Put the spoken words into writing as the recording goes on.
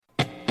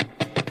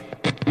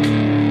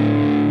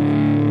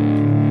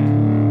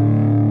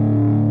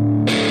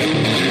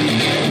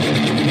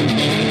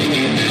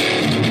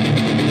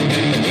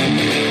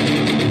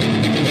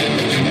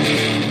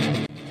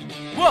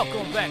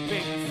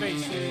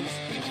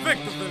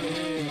Victor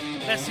Philly.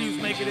 Let's see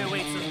who's making their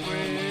way to the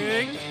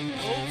ring.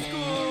 Old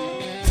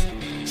school.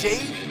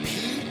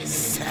 JP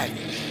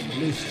Savage.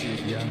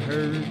 Mischief, you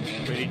heard?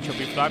 Pretty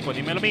chubby flaco.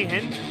 Dímelo, mi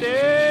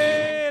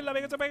gente. La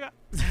Vega se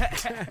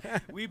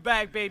pega. We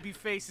back, baby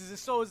faces, and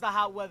so is the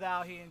hot weather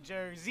out here in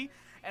Jersey.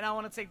 And I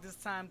want to take this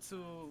time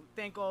to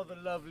thank all the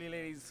lovely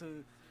ladies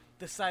who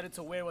decided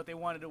to wear what they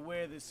wanted to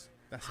wear this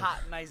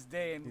nice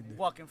day and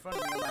walk in front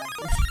of me.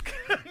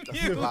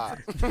 That's a lot.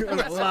 That's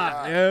a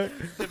lot, yeah.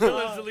 The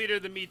villain's the leader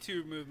of the Me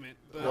Too movement.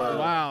 But,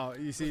 Wow.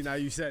 You see, now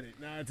you said it.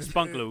 Now it's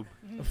Spunk Lube.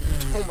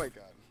 Oh my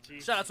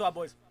God. Shout out to our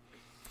boys.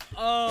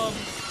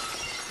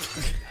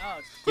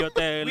 Yo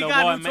te We lo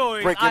got voy a new me-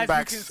 toys. Breaking As you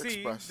Backs can see,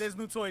 Express. there's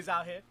new toys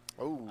out here.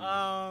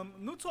 Oh.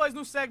 New toys,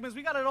 new segments.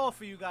 We got it all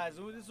for you guys.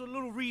 It's a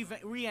little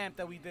reamp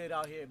that we did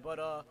out here.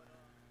 But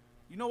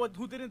you know what?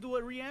 Who didn't do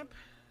a reamp?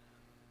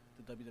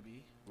 The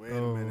WWE. Wait a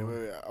minute.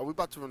 Wait. Are we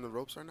about to run the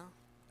ropes right now?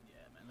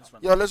 Yeah, man. Let's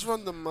run. Yo, let's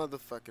run the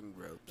motherfucking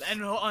ropes.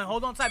 And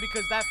hold on tight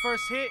because that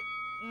first hit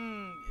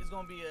is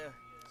gonna be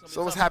a.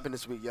 So what's happened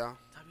this week, y'all?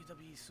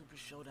 WWE Super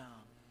Showdown.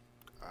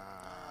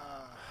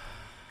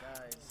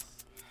 Guys,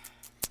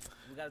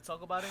 we gotta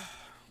talk about it.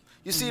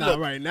 You see, Not look,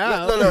 right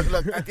now.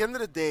 Look. At the end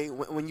of the day,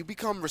 when you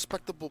become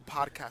respectable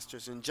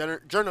podcasters and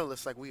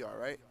journalists like we are,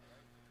 right?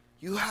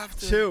 You have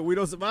to Chill. We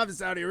don't survive in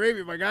Saudi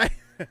Arabia, my guy.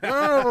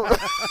 No.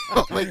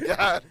 Oh my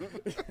God.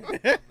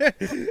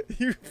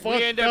 You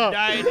we end up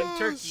dying in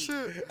Turkey.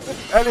 Shit.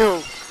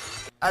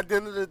 Anywho, at the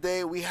end of the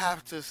day, we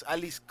have to at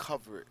least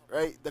cover it,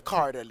 right? The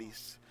card, at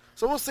least.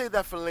 So we'll save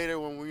that for later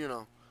when we,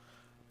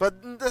 But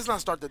let's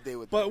not start the day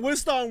with that. But we're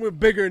starting with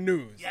bigger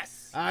news.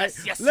 Yes. All right.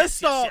 Yes. Let's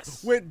start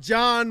yes. with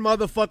John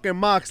motherfucking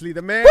Moxley,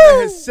 the man that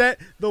has set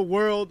the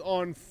world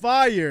on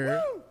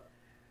fire,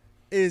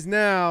 is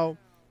now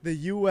the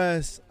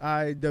US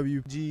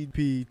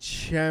IWGP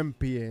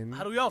champion.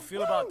 How do y'all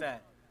feel about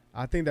that?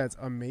 I think that's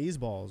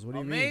amazeballs. What do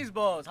you mean?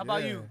 Amazeballs. How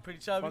about Yeah. you? Pretty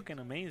chubby. Fucking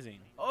amazing.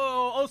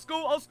 Oh, old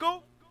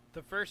school.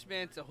 The first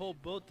man to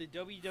hold both the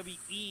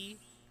WWE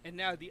and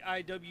now the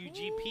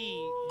IWGP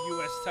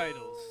U.S.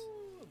 titles.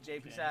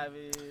 JP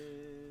Savage.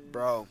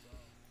 Bro,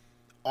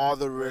 all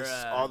the risks,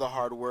 Bruh. all the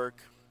hard work,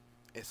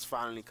 it's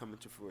finally coming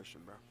to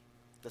fruition, bro.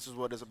 This is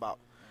what it's about.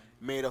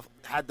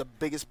 Had the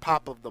biggest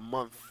pop of the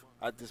month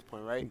at this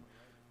point, right?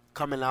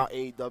 Coming out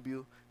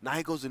AEW. Now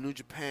he goes to New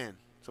Japan,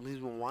 something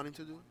he's been wanting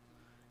to do,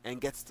 and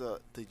gets the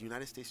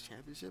United States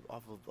Championship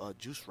off of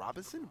Juice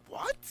Robinson.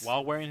 What?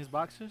 While wearing his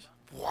boxers?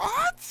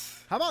 What?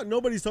 How about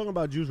nobody's talking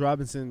about Juice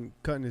Robinson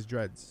cutting his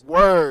dreads?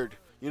 Word.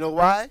 You know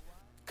why?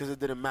 Because it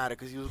didn't matter.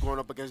 Because he was going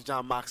up against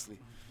John Moxley.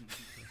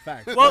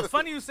 Fact. Well,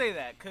 funny you say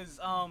that, because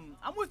I'm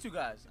with you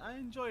guys. I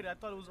enjoyed it. I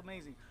thought it was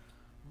amazing.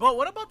 But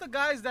what about the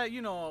guys that,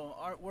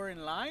 were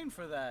in line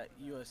for that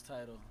U.S.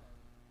 title?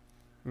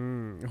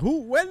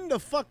 When the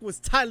fuck was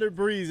Tyler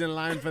Breeze in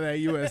line for that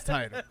U.S.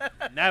 title?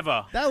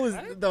 Never. That was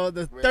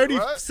the Wait,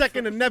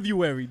 32nd of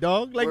February,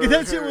 dog. Like,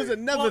 that shit was a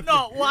never Well,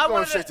 no. Well, I going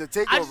wanted straight to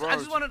I TakeOver,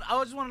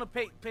 just wanted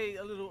to pay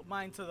a little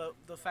mind to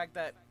the fact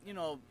that,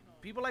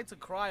 people like to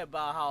cry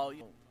about how,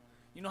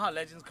 how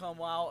legends come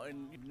out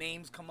and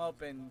names come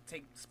up and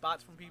take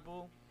spots from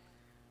people.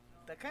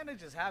 That kind of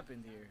just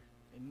happened here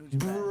in New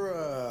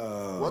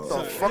Japan. What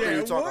the fuck are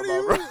you talking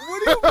about, bro?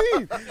 What do you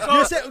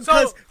mean?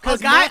 So a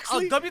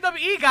Moxley,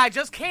 WWE guy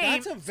just came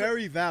that's a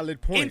very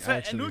valid point, into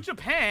actually. New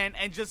Japan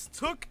and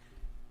just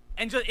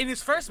in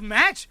his first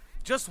match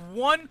just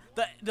won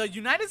the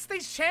United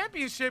States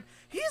Championship.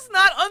 He's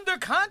not under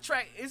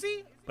contract, is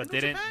he? But In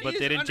New didn't Japan? but He is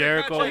didn't under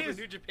Jericho contract with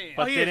New Japan. Oh,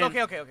 but he is. didn't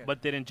Okay.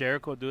 but didn't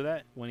Jericho do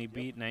that when he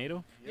beat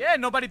Naito? Yeah,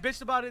 nobody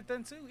bitched about it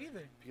then too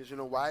either. Because you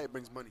know why? It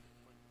brings money.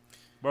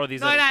 Bro,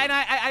 these No, are and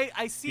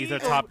I see. These are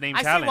top name I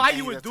see talent. why And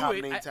you he's would a do top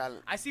it. name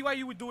talent. I see why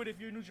you would do it if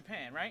you're in New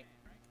Japan, right?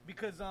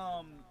 Because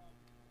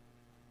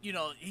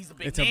he's a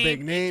big It's name. a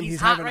big name. He's He's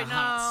hot having right a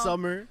hot now.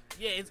 summer.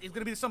 Yeah, it's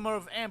gonna be the summer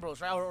of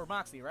Ambrose, right, or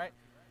Moxley, right?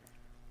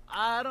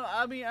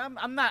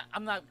 I'm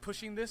not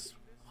pushing this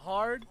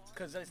hard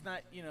because it's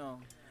not,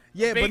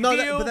 Yeah, big but no,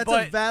 deal, but that's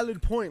but- a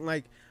valid point.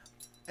 Like,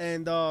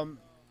 and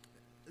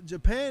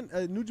Japan,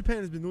 New Japan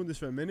has been doing this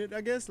for a minute,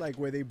 I guess. Like,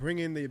 where they bring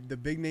in the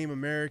big name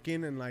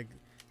American and like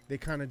they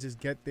kind of just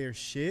get their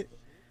shit.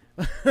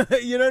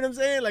 You know what I'm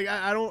saying? Like,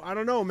 I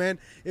don't know, man.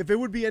 If it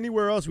would be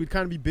anywhere else, we'd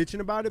kind of be bitching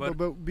about it.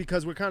 But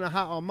because we're kind of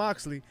hot on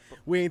Moxley,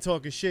 we ain't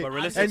talking shit. But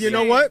realistically- And you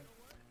know what?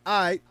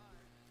 All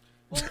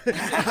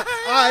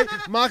right,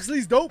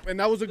 Moxley's dope, and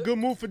that was a good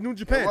move for New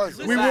Japan. It was.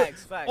 We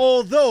Facts.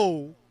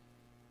 although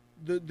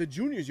the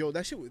juniors,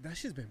 that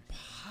shit's been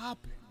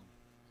popping.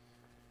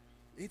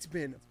 It's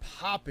been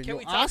popping. Can Yo,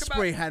 we talk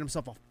Osprey about- had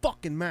himself a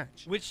fucking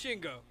match. With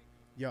Shingo,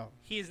 Yo,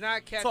 he is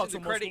not Talk catching to the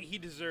him, credit Moscow. he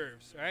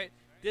deserves, all right?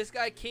 This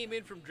guy came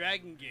in from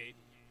Dragon Gate,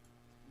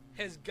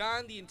 has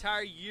gone the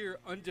entire year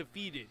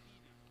undefeated.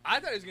 I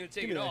thought he was going to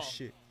take give me it that all.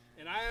 shit.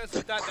 And I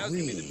honestly thought that was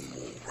going to be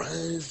the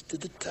Rise to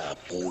the top,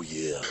 oh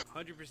yeah.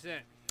 100%.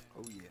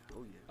 Oh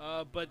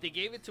yeah. But they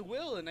gave it to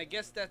Will, and I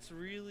guess that's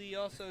really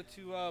also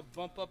to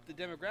bump up the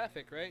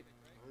demographic, right?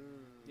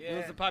 Yeah.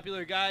 Will's the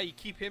popular guy. You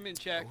keep him in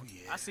check. Oh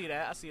yeah. I see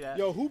that. I see that.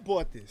 Yo, who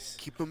bought this?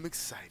 Keep them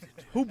excited.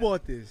 Who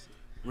bought this?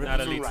 Rip Not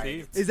it and Elite write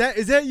Steve. it.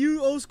 Is that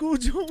you, old school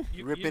Joe?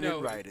 Rip it know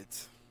and write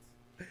it.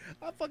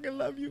 I fucking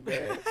love you,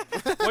 man.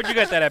 Where'd you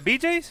get that at?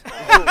 BJ's?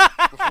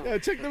 Yeah,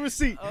 check the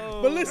receipt.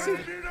 Oh. But listen,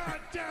 If you're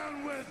not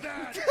down with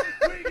that,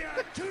 we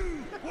got 2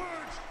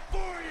 words for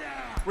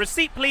ya.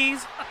 Receipt,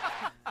 please.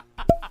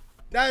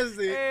 that's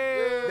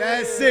it.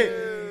 That's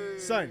it.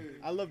 Son,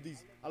 I love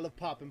these. I love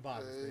popping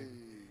bottles, man.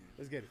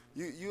 Let's get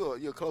it. You're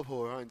a club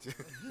whore, aren't you?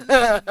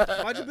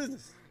 Mind your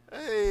business.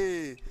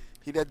 Hey,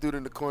 he that dude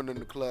in the corner in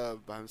the club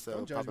by himself,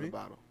 Don't judge popping me. a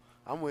bottle.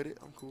 I'm with it.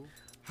 I'm cool.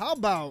 How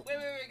about Wait,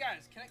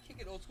 guys. Can I kick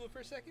it old school for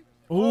a second?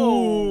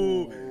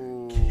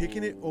 ooh,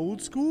 kicking it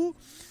old school?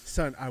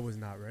 Son, I was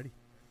not ready.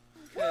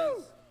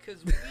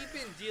 Because we've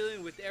been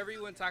dealing with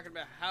everyone talking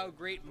about how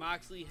great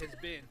Moxley has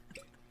been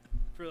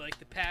for like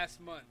the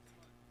past month.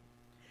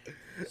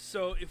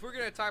 So if we're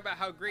gonna talk about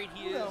how great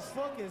he is,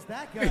 fuck is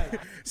that guy?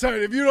 Son,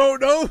 if you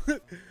don't know,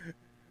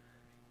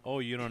 Oh,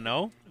 you don't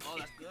know? Oh,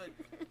 that's good.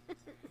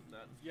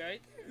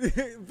 right?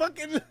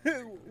 fucking.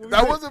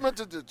 That wasn't meant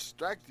to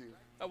distract you.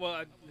 Oh,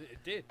 well,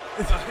 it did.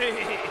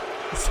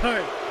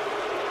 Son,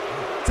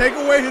 take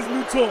away his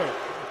new toy.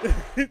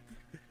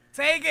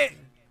 Take it.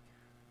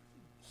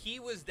 He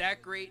was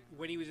that great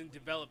when he was in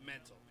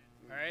developmental.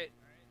 All right?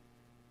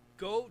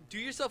 Go do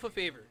yourself a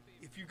favor.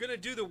 If you're going to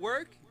do the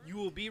work, you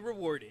will be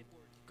rewarded.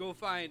 Go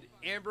find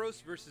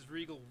Ambrose versus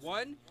Regal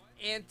 1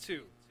 and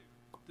 2.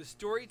 The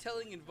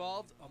storytelling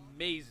involved,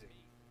 amazing.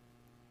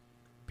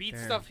 Beats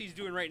Damn. stuff he's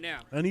doing right now.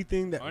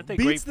 Anything that Aren't they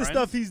beats great the friends?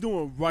 stuff he's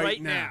doing right,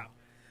 Right now. now.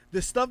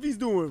 The stuff he's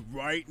doing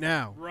right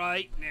now.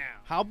 Right now.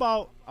 How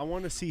about I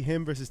want to see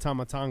him versus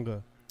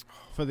Tamatanga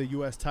for the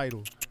U.S.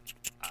 title.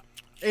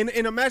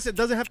 In a match that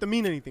doesn't have to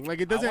mean anything. Like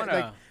it doesn't wanna-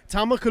 like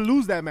Tama could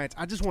lose that match.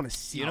 I just want to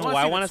see. You it. know I who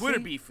I want wanna to see the Twitter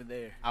see? beef for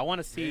there. I want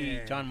to see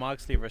Yeah. John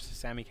Moxley versus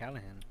Sammy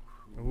Callahan.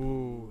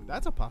 Ooh,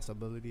 that's a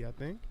possibility. I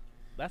think.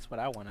 That's what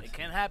I want to It see.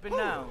 can happen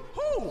now.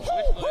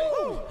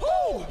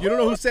 You don't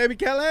know who Sammy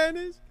Callahan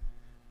is?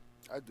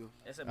 I do.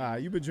 It's a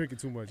You've been drinking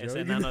too much. Ese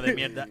Yo. enano de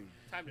mierda.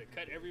 Time to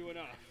cut everyone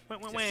off.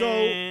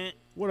 So,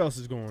 what else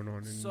is going on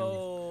in the news?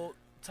 So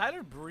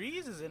Tyler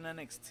Breeze is in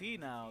NXT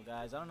now,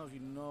 guys. I don't know if you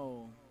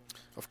know.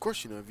 Of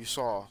course, you know, if you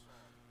saw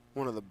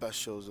one of the best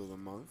shows of the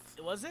month.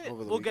 Was it?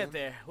 Over the We'll get weekend?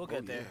 there. We'll get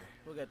Oh, there. yeah.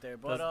 We'll get there.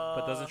 But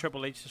doesn't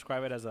Triple H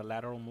describe it as a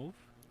lateral move?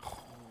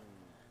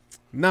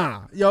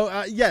 Nah,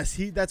 yo, yes,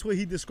 that's what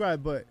he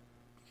described, but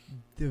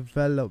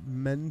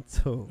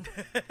developmental,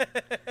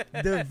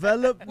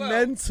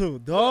 developmental,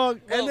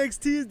 dog. well-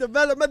 NXT is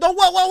developmental.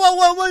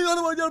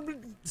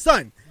 Whoa,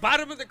 son.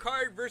 Bottom of the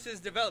card versus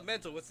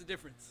developmental. What's the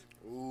difference?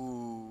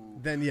 Ooh.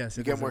 Then yes,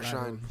 You it get is a more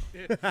lateral.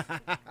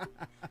 shine.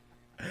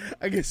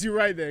 I guess you're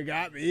right there.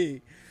 Got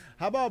me.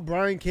 How about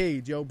Brian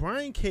Cage? Yo,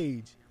 Brian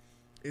Cage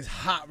is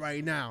hot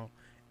right now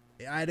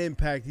at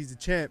Impact. He's the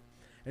champ,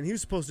 and he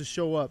was supposed to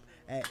show up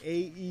at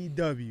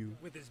AEW.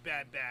 With his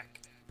bad back.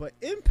 But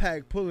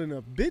Impact pulling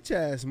a bitch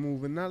ass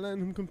move and not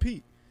letting him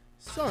compete.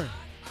 Son,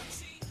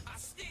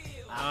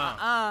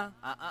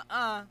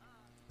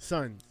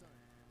 son,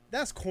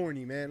 that's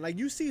corny, man. Like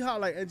you see how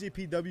like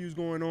NJPW is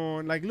going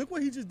on. Like look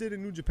what he just did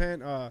in New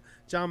Japan.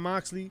 John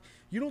Moxley.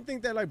 You don't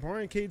think that like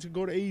Brian Cage could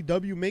go to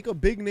AEW, make a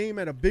big name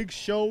at a big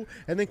show,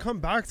 and then come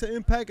back to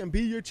Impact and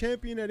be your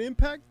champion at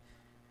Impact?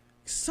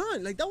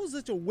 Son, like that was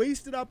such a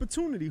wasted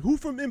opportunity. Who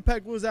from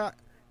Impact was at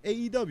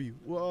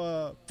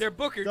AEW? Their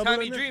booker, Double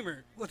Tommy N-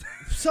 Dreamer.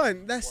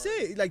 Son, that's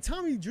it. Like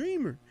Tommy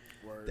Dreamer.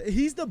 Word.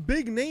 He's the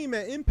big name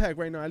at Impact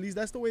right now. At least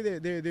that's the way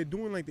they're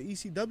doing like the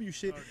ECW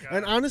shit. Oh, God.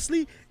 And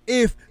honestly,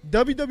 if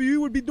WWE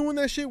would be doing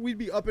that shit, we'd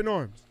be up in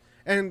arms.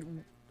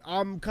 And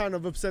I'm kind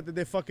of upset that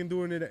they're fucking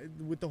doing it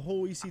with the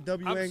whole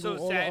ECW I'm angle,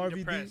 so all sad the and RVD.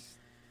 depressed.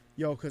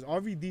 Yo, because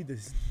RVD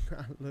does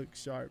not look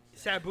sharp.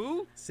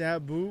 Sabu?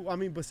 Sabu, I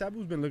mean, but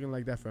Sabu's been looking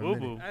like that for a Boo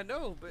minute. boo. I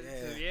know, but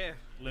Yeah. yeah.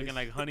 Looking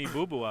like Honey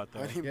Boo Boo out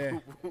there. Honey Yeah.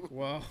 Boo Boo.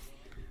 Well,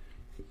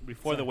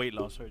 Before the weight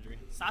loss surgery.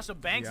 Sasha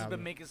Banks has Yeah, been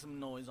man. making some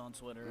noise on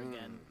Twitter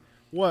again.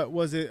 what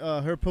was it?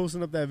 Her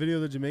posting up that video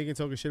of the Jamaican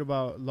talking shit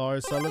about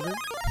Lars Sullivan?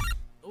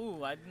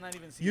 Ooh, I did not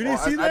even see You that.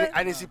 didn't see that?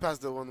 I didn't see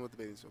past the one with the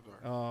baby so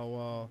far. Oh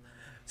well,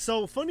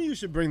 so funny you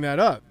should bring that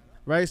up,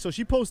 right? So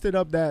she posted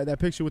up that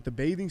picture with the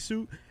bathing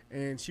suit,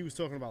 and she was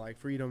talking about like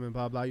freedom and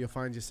blah blah. You'll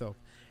find yourself,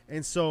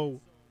 and so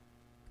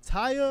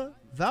Taya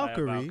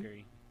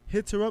Valkyrie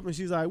hits her up, and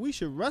she's like, "We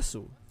should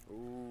wrestle."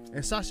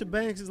 And Sasha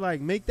Banks is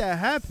like, "Make that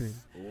happen."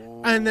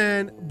 Ooh. And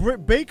then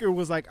Britt Baker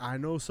was like, "I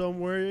know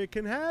somewhere it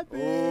can happen."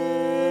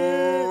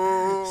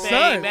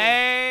 Son,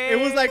 Baby.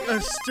 it was like a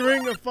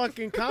string of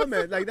fucking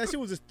comments. Like that shit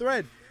was a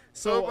thread.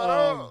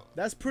 So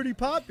that's pretty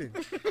popping.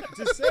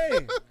 Just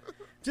saying.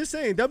 Just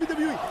saying.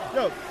 WWE.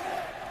 Yo,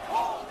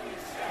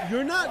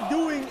 you're not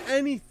doing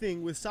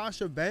anything with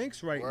Sasha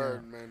Banks right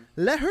Word, now. man.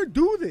 Let her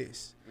do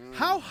this.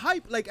 How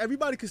hype? Like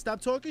everybody could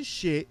stop talking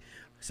shit.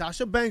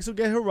 Sasha Banks will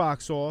get her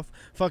rocks off.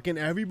 Fucking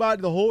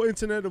everybody, the whole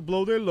internet will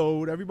blow their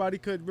load. Everybody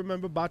could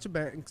remember Botcha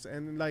Banks,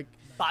 and like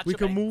Botcha we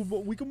can Banks.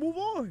 move. We can move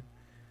on.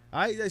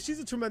 She's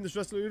a tremendous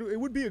wrestler. It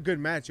would be a good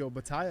match, yo.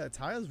 But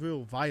Taya's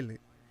real violent.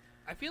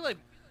 I feel like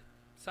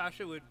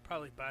Sasha would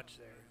probably botch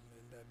there,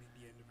 and then that'd be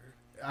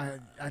the end of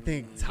her. I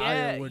think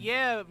Taya would.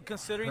 Yeah,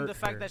 considering the hurt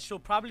fact her. that she'll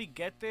probably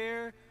get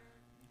there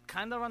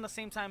kind of around the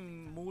same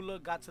time Moolah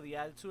got to the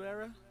Attitude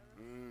Era.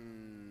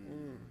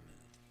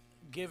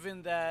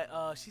 Given that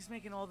she's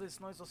making all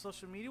this noise on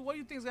social media, what do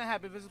you think is going to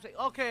happen? Vince will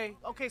say,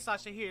 okay,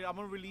 Sasha, here, I'm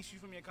going to release you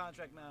from your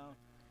contract now.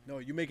 No,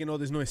 you making all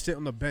this noise. Sit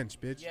on the bench,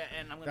 bitch. Yeah,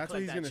 and I'm going to That's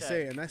what he's gonna gonna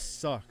say, and that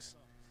sucks.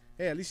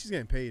 Hey, at least she's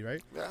getting paid,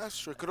 right? Yeah, that's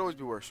true. Could always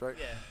be worse, right?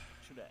 Yeah,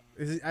 true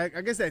that.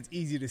 I guess that's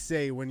easy to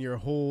say when your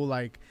whole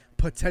like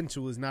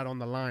potential is not on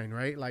the line,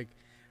 right? Like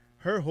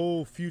her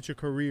whole future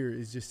career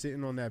is just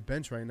sitting on that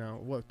bench right now.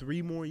 What,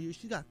 3 more years?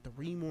 She got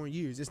 3 more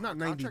years. It's not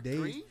 90 Contract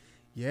days. 3?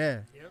 Yeah,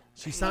 Yep.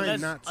 she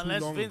signed not too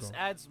unless long Vince ago.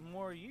 adds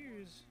more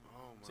years, Oh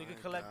so you my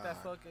can collect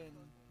that God. fucking.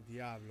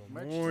 Diablo,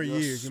 Merch. more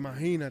Dios years. mío.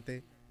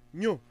 Imagínate.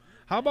 Yo,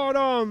 how about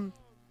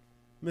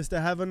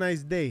Mr. Have a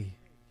Nice Day,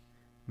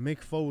 Mick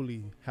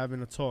Foley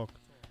having a talk.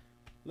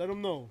 Let him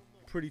know.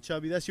 Pretty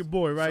chubby. That's your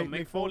boy, right? So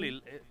Mick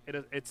Foley,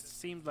 it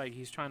seems like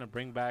he's trying to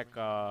bring back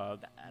the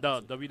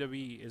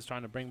WWE is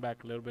trying to bring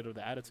back a little bit of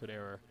the Attitude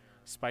Era,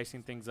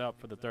 spicing things up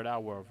for the 3rd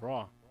hour of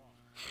Raw,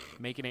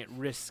 making it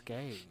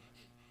risque.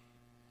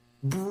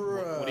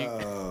 What do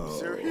you,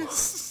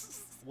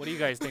 Serious? what do you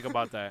guys think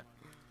about that?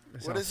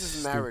 That What is sounds his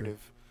stupid. narrative?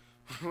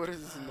 What is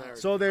his narrative?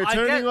 So they're I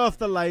turning get- off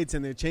the lights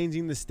and they're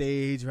changing the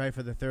stage, right,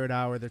 for the 3rd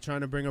hour. They're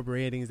trying to bring up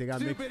ratings. They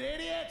got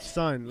Mick.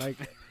 Son, like,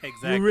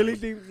 Exactly. you really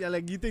think,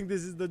 you think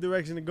this is the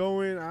direction to go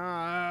in?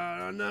 I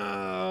don't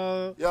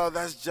know. Yo,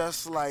 that's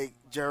just like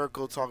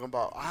Jericho talking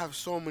about, I have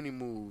so many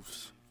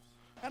moves.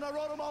 And I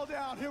wrote them all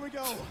down. Here we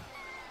go.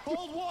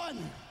 Hold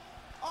 1.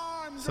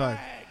 Arm Son,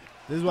 drag.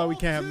 this is why we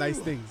Hold can't have 2. nice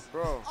things.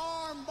 Bro,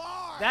 Arm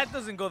bar. That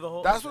doesn't go the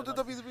whole. that's what the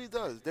WWE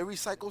does. They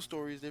recycle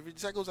stories. They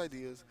recycle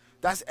ideas.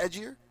 That's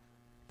edgier.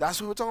 That's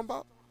what we're talking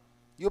about.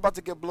 You about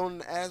to get blown in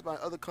the ass by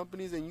other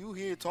companies and you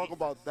here talk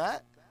about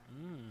that?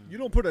 You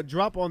don't put a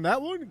drop on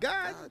that one?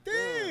 God God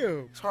damn.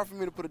 It's hard for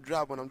me to put a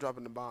drop when I'm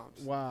dropping the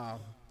bombs. Wow.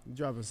 You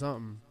dropping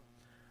something.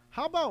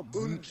 How about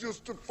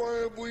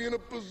Unjustifiably in a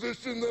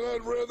position that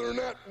I'd rather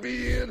not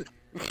be in.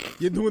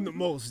 you're doing the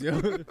most,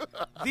 yo.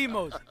 The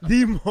most.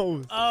 The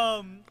most.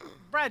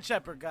 Brad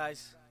Shepard,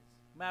 guys.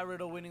 Matt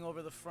Riddle winning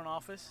over the front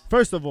office.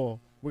 First of all,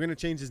 we're going to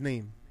change his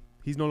name.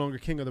 He's no longer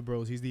King of the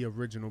Bros. He's the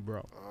original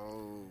bro.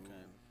 Oh.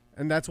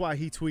 And that's why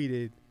he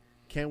tweeted,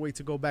 can't wait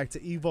to go back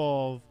to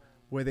Evolve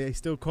where they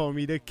still call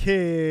me the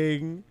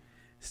king.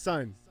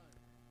 Son,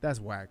 that's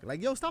whack.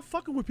 Like, yo, stop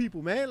fucking with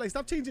people, man. Like,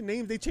 stop changing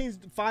names. They changed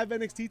 5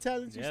 NXT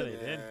talents. You Yeah, said?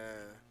 they did.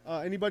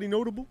 Anybody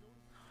notable?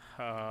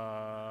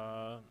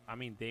 I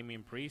mean,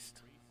 Damian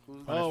Priest.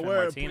 Who's Oh, Punishment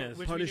where? Martinez.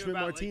 Which Punishment we knew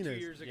about, like, 2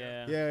 Martinez. years ago.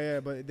 Yeah. Yeah,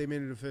 but they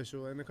made it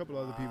official. And a couple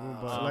other people.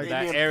 But, like,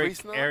 Damian That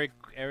Priest now?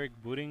 Eric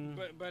Budding.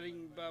 But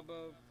budding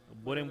Bubba.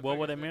 Budding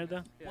Boba de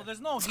Mierda? Yeah. Well,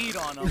 there's no heat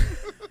on him.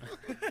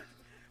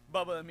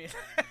 Bubba, I mean,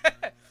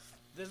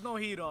 there's no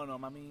heat on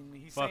him. I mean,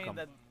 he's Fuck saying him.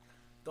 that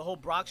the whole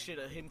Brock shit,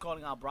 him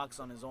calling out Brock's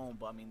on his own.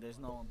 But I mean, there's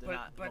no.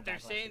 But they're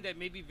saying that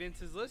maybe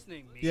Vince is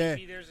listening. Maybe Yeah.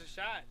 there's a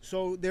shot.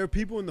 so there are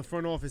people in the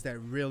front office that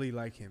really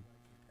like him.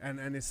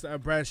 And it's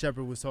Brad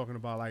Shepard was talking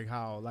about like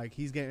how like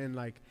he's getting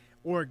like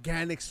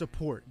organic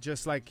support,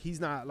 just like he's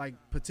not like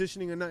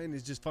petitioning or nothing.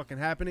 It's just fucking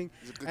happening.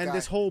 He's a good And guy.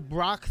 this whole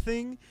Brock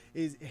thing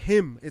is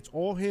him. It's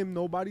all him.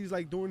 Nobody's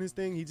like doing his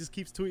thing. He just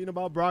keeps tweeting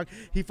about Brock.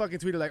 He fucking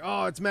tweeted like,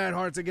 "Oh, it's mad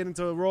hard to get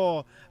into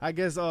Raw. I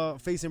guess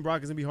facing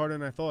Brock is gonna be harder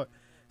than I thought."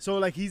 So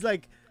like he's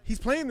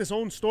playing this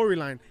own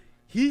storyline.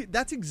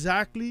 That's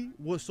exactly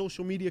what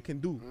social media can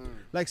do.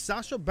 Like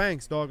Sasha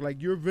Banks, dog.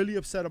 Like you're really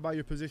upset about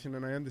your position,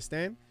 and I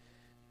understand.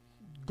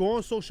 Go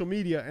on social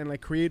media and like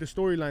create a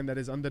storyline that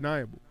is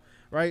undeniable,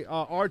 right?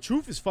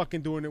 R-Truth is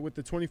fucking doing it with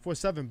the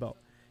 24/7 belt.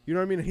 You know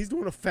what I mean? He's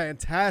doing a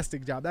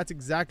fantastic job. That's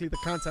exactly the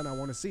content I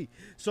want to see.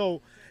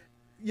 So,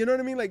 you know what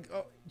I mean? Like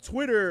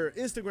Twitter,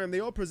 Instagram, they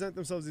all present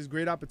themselves as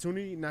great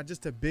opportunity, not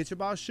just to bitch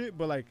about shit,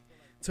 but like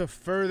to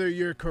further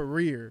your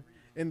career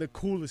in the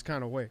coolest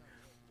kind of way.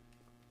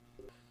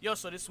 Yo,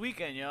 so this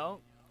weekend, yo,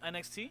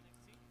 NXT.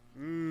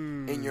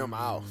 In your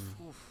mouth.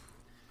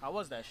 How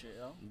was that shit,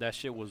 yo? That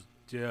shit was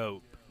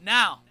dope.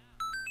 Now,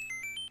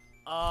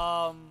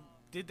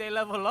 did they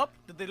level up?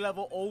 Did they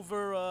level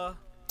over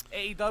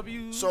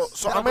AEW? So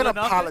I'm gonna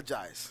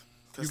apologize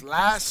because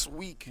last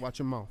week Watch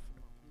your mouth.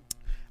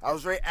 I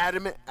was very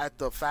adamant at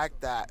the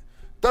fact that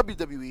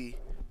WWE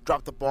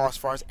dropped the ball as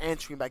far as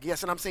answering back.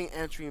 Yes, and I'm saying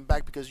answering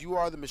back because you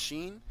are the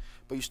machine,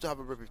 but you still have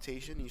a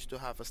reputation. You still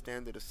have a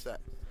standard to set.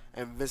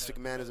 And Vince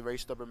McMahon is a very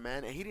stubborn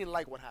man, and he didn't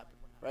like what happened,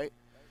 right?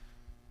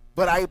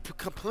 But I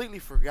completely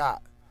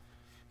forgot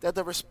that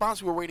the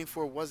response we were waiting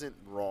for wasn't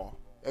Raw.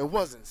 It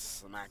wasn't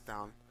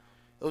SmackDown.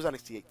 It was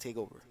NXT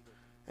TakeOver.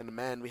 And the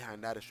man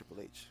behind that is Triple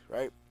H,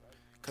 right?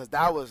 Because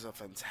that was a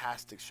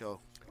fantastic show.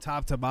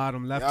 Top to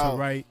bottom, left Yo. to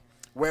right.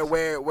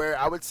 Where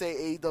I would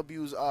say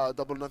AEW's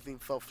Double Nothing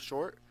fell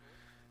short,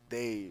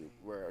 they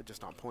were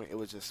just on point. It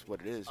was just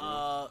what it is. You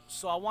know?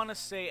 So I want to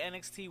say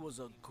NXT was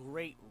a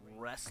great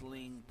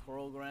wrestling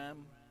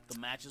program. The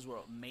matches were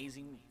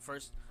amazing.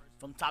 First,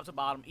 from top to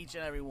bottom, each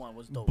and every one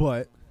was dope.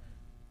 But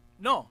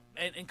No,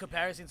 and in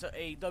comparison to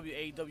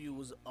AEW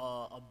was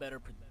a better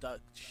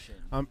production.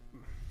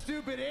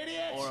 Stupid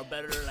idiot. Or a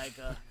better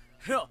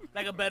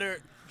like a better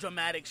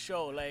dramatic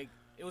show. Like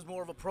it was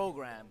more of a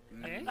program.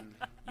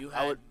 You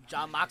had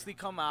John Moxley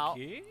come out.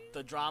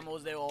 The drama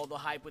was there, all the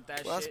hype with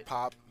that Well, shit. that's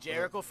pop.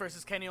 Jericho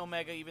versus Kenny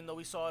Omega, even though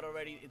we saw it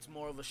already, it's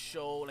more of a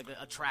show, like an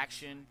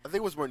attraction. I think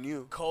it was more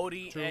new.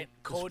 Cody and it's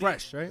Cody,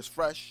 fresh, right? It's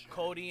fresh.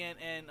 Cody and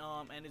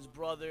his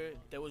brother.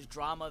 There was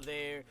drama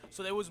there,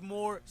 so there was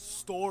more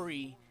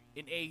story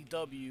in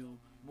AEW.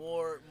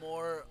 More.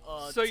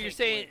 So you're take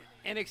saying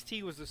with-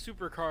 NXT was a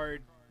super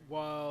card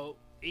while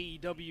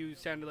AEW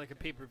sounded like a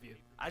pay-per-view?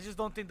 I just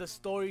don't think the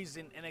stories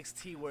in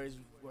NXT were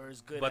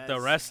as good. But as, the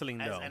wrestling,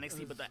 as though.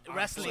 NXT, but the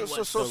wrestling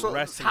was So- the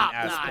wrestling top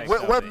aspect.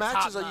 notch. of What it.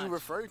 matches are Top you notch.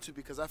 referring to?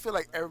 Because I feel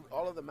like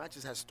all of the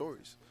matches had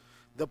stories.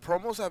 The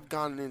promos have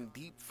gone in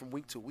deep from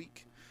week to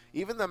week.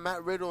 Even the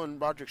Matt Riddle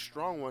and Roderick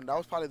Strong one, that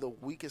was probably the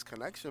weakest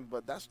connection.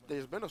 But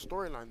there's been a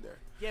storyline there.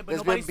 Yeah, but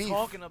There's been nobody's beef.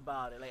 talking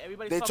about it. Like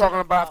everybody's They're talking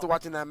about after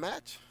watching that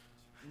match.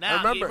 Now,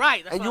 remember, yeah,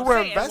 right? That's and what you I'm were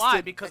saying. And why?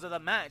 invested- Because of the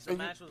match. The And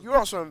match was. you're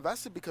also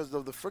invested because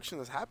of the friction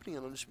that's happening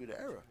in Undisputed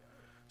Era.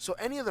 So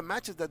any of the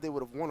matches that they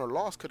would have won or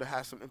lost could have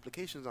had some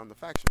implications on the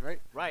faction,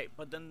 right? Right,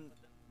 but then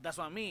that's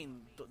what I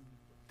mean.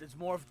 It's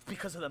more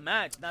because of the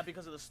match, not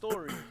because of the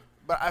story.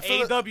 But I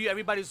feel AEW,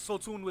 everybody's so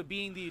tuned with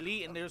being the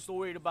elite, and they're so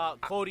worried about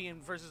Cody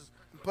and versus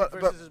But-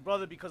 his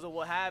brother because of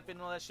what happened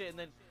and all that shit. And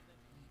then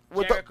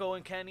with the- Jericho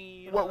and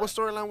Kenny. what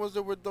storyline was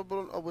there with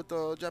with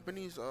the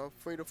Japanese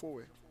Fatal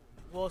 4-Way?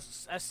 Well,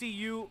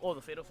 SCU or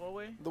the Fatal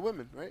 4-Way? The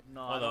women, right? No,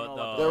 Oh, I don't know. the-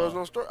 about There that. was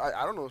no story.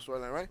 I don't know the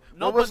storyline, right?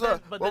 No, what was but the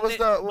then, but what then was they-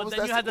 the but what was then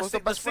that? you had What was the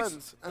best six,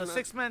 friends? The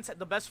six men.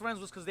 The best friends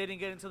was because they didn't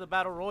get into the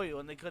battle royal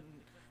and they couldn't.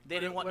 They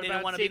didn't want. What They didn't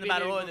about want to be in the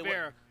battle Sabin royal. and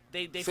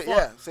They, Rivera? they Sa- fought.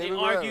 yeah, they Sabin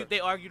argued. Rivera. They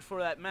argued for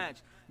that match.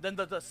 Then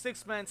the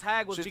six man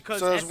tag was So- because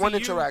so there's one SCU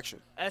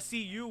interaction.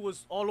 SCU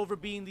was all over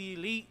being the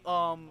elite,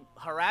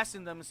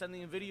 harassing them and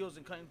sending them videos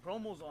and cutting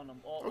promos on them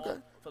all Okay.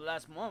 for the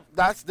last month.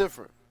 That's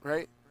different,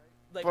 right?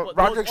 Like, But those-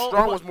 Roderick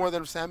Strong was more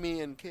than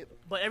Sammy and Kip.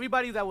 But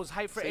everybody that was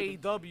hyped for Sabin.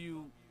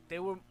 AEW, they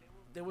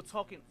were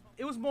talking.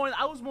 It was more.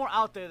 I was more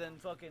out there than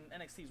fucking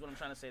NXT. Is what I'm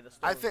trying to say. The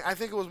story. I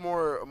think it was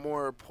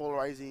more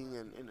polarizing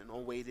and an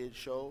unweighted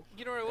show.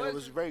 You know what And it it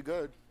was? was very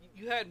good.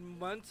 You had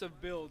months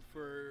of build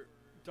for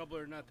Double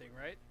or Nothing,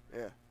 right?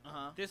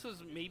 Yeah. This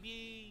was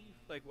maybe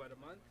like what, a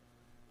month,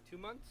 2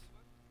 months?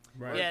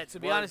 right. Yeah. To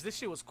be Word. honest, this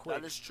shit was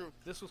quick. That is true.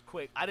 This was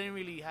quick. I didn't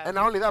really have. And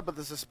not only that, but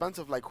the suspense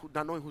of like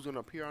not knowing who's gonna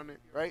appear on it,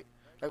 right?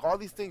 Like all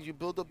these things, you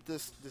build up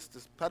this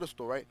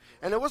pedestal, right?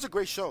 And it was a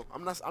great show.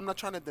 I'm not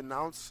trying to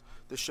denounce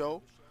the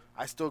show.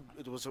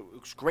 It was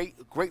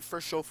great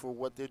first show for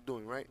what they're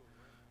doing, right?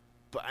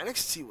 But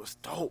NXT was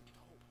dope.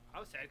 I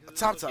was sad because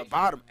Top to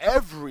bottom,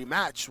 every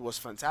match was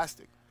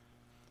fantastic.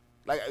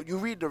 Like you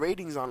read the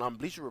ratings on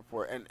Bleacher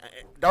Report, and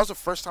that was the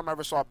first time I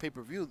ever saw a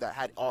pay-per-view that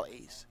had all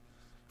A's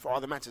for all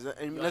the matches.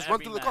 And let's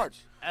run through the card.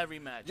 Every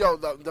match. Yo,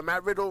 the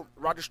Matt Riddle,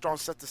 Roger Strong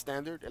set the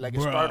standard. Like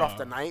it started off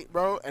the night,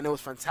 bro, and it was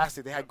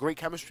fantastic. They had great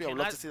chemistry. I would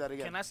love to see that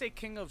again. Can I say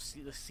King of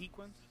the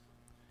Sequence?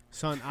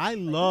 Son, I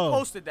Who love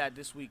posted that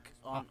this week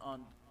on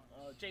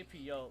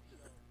JPO?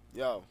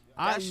 Yo,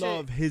 I that shit-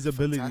 love his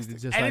ability fantastic.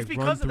 to just And like it's run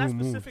because of that through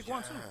moves. specific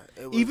one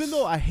too. it was, Even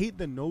though I hate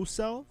the no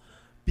sell,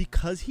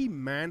 because he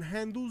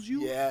manhandles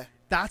you. yeah,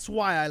 That's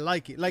why I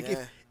like it. Like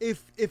Yeah.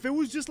 if it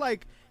was just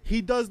like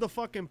he does the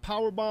fucking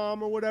power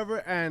bomb or whatever,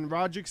 and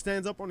Roderick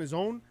stands up on his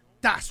own,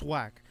 that's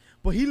whack.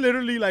 But he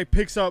literally like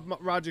picks up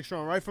Roderick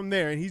Strong right from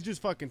there, and he's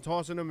just fucking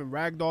tossing him and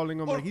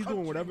ragdolling him, like he's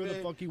doing whatever the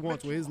fuck he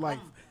wants with his life.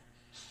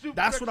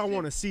 That's what I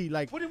want to see.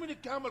 Like Put him in the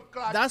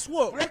camouflage. that's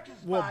what break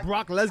his what back,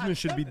 Brock Lesnar and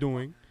should be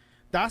doing.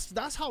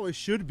 That's how it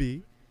should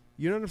be.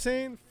 You know what I'm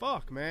saying?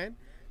 Fuck, man.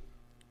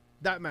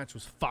 That match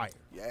was fire.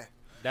 yeah.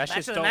 That Match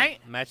shit's of the dope. night?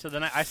 Match of the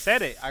night. I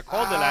said it. I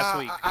called it last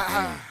week.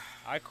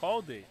 I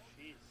called it.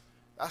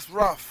 That's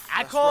rough.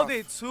 I That's called rough.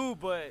 it too,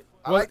 but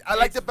I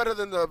liked it better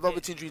than the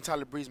Velveteen Dream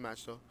Tyler Breeze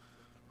match though.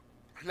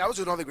 That was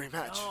another great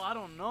match. no, I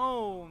don't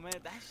know, man.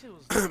 That shit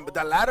was. But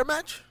that ladder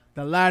match,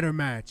 The ladder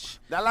match.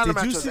 That ladder Did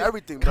match you was see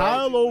everything, bro.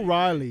 Kyle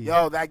O'Reilly.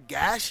 Yo, that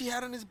gash he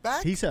had on his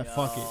back. He said,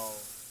 "Fuck it."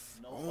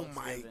 Oh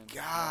my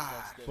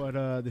God. But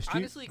the street,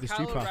 Honestly, the Kyle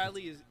street profits.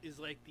 O'Reilly is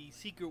like the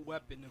secret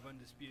weapon of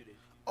Undisputed.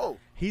 Oh,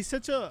 He's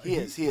such a He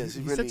is, he He's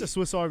really- such a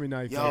Swiss Army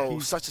knife. yo, like,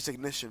 he's, such a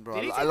technician, bro.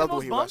 Did he I take love the the way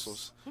most he bumps?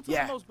 wrestles. Who took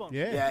Yeah. the most bumps?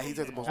 yeah. Yeah, he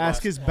took the most. Ask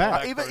bumps. his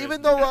back.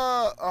 Even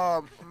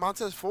though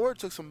Montez Ford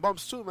took some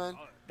bumps too, man.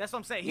 That's what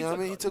I'm saying. You know what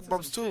I mean? He took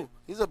bumps some too.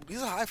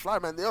 He's a high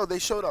flyer, man. Yo, they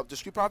showed up. The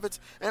Street Profits,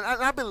 and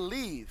I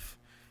believe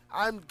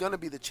I'm gonna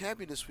be the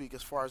champion this week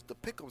as far as the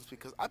pick'ems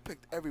because I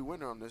picked every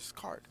winner on this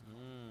card.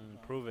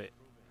 Prove it.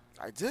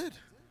 I did.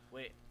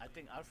 Wait, I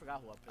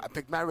forgot who I picked. I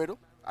picked Matt Riddle.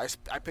 I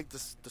picked the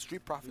Street You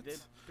did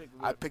Profits. pick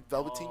I picked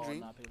Velveteen oh, Dream.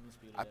 not picking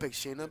Speed, I yeah. picked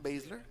Shayna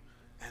Baszler,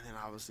 and then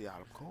obviously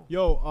Adam Cole.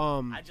 Yo,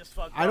 I just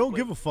fucked I up don't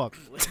with- give a fuck.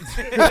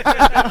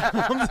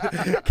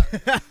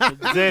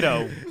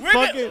 Ditto. We're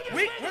gonna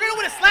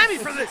win a Slammy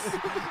for this.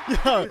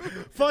 Yo,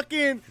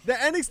 fucking the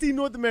NXT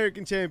North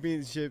American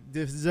Championship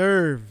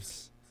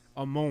deserves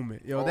a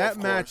moment. Yo, Oh, that of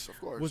course, match of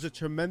course. was a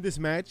tremendous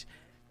match,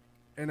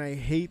 and I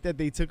hate that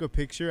they took a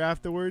picture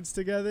afterwards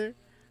together.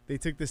 They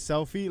took the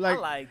selfie. I Like,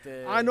 liked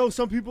it. I know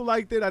some people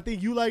liked it. I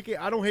think you like it.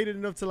 I don't hate it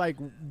enough to like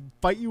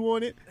fight you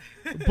on it,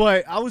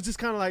 but I was just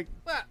kind of like,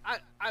 Well,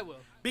 I will.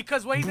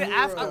 because what he did No,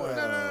 afterwards.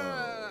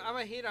 I'm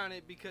gonna hate on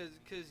it because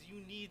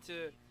you need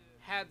to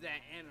have that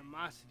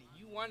animosity.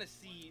 You want to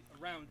see a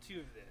round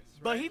 2 of this.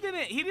 But right? he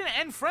didn't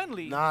end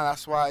friendly. Nah,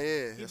 that's why.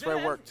 Yeah, He that's why it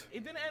didn't worked.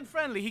 It didn't end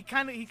friendly. He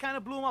kind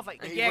of blew him off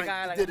like, And yeah, went-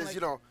 guy. he Like, did I'm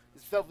his, like,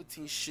 his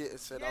velveteen shit and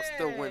said, "I'm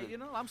still winning." You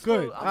know, I'm Good.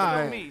 still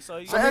Alright. me. So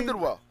he, So it ended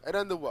well. It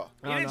ended well.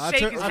 He I don't didn't know. I, shake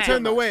tur- his I hand.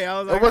 turned away. I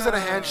was like, It wasn't a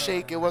 "Ah."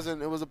 handshake. It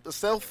wasn't. It was a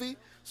selfie,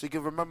 so you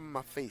can remember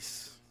my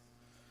face.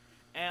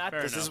 and I,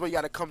 Fair This enough. is what you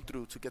got to come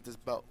through to get this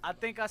belt. I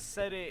think I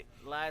said it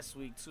last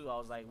week too. I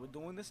was like, we're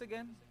doing this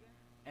again,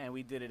 and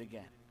we did it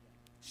again.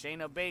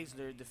 Shayna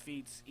Baszler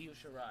defeats Io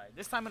Shirai.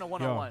 This time in a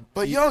one-on-one.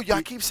 But y'all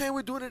keep saying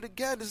we're doing it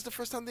again. This is the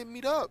first time they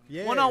meet up.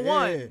 Yeah,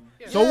 One-on-one.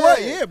 yeah. So what?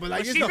 Yeah, but like But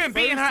it's she's the been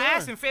beating her first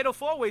ass time. in fatal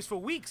four-ways for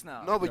weeks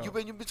now. No, but Yo.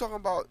 you've been talking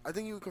about. I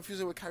think you were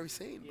confusing with Kairi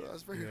Sane, bro.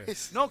 That's very Yeah.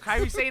 racist. No,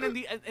 Kyrie Sane and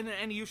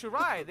Io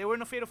Shirai. They were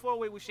in a fatal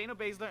four-way with Shayna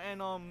Baszler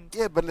and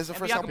Yeah, but it's the And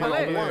first time Bianca one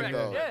on Belair. one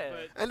though. Yeah.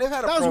 But And they've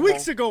had a That was promo.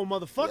 weeks ago,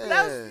 motherfucker. Yeah.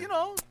 That was, you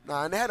know,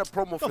 Nah, and they had a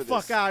promo Get for the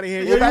this. fuck out of here.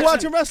 They've Yo, you actually-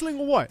 watching wrestling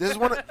or what? This is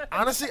one.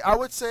 Honestly, I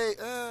would say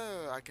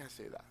I can't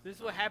say that. this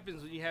is what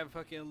happens when you have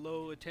fucking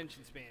low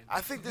attention span.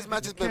 I think this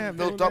match has Can't been have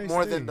built no up nice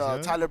more than things,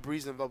 huh? Tyler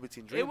Breeze and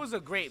Velveteen Dream. it was a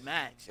great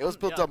match. It was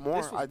built Yeah, up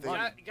more, this was I think.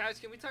 fun. Guys,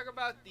 can we talk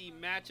about the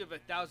match of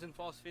 1,000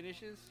 false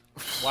finishes?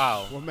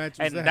 Wow. What match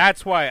was And that?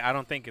 that's why I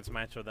don't think it's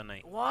match of the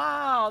night.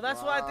 Wow,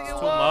 that's what I think it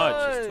It's was. too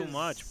much. It's too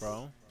much,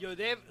 bro. Yo,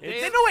 they have,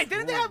 No, wait,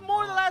 didn't they have more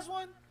than the last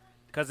one?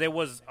 Because it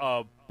was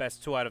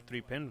best 2 out of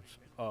 3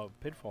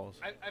 pitfalls.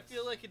 I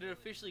feel like it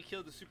officially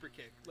killed the super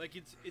kick. Like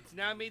it's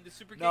now made the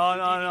super kick. No, the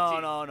no,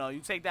 DDT. no. You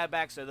take that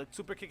back, sir. The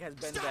super kick has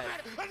been dead.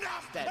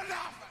 Dead.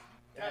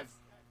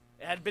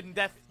 It had been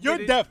death.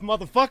 You're deaf,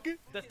 motherfucker.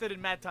 Death did it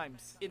mad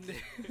times. In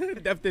the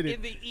Deaf did it.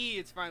 in the E,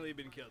 it's finally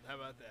been killed. How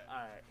about that? All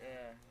right,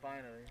 yeah,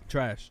 finally.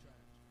 Trash.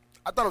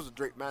 I thought it was a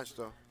great match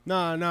though.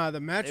 Nah, the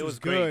match It was was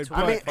great, good. too.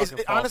 but I mean, fucking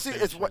false honestly,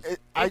 it's what finishes.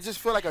 I just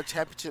feel like a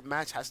championship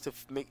match has to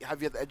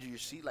have you at the edge of your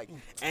seat. Like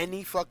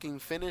any fucking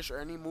finish or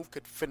any move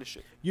could finish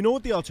it. you know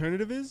what the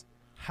alternative is?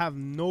 Have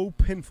no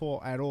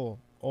pinfall at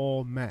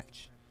all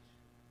match.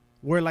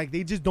 Where like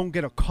they just don't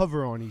get a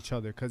cover on each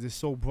other because it's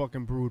so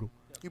fucking brutal.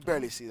 You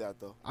barely see that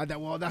though.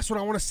 Well, that's what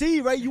I want to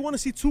see, right? You want to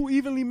see 2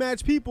 evenly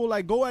matched people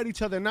like go at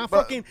each other, not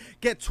But- fucking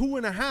get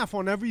 2.5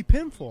 on every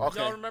pinfall.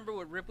 Okay. Y'all remember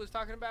what Rip was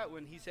talking about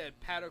when he said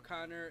Pat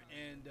O'Connor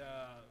and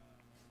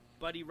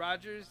Buddy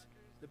Rogers,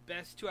 the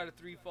best 2 out of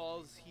 3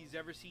 falls he's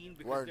ever seen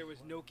because Word. there was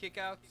no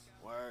kickouts.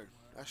 Word.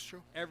 That's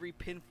true. Every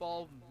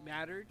pinfall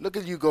mattered. Look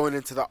at you going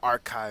into the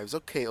archives.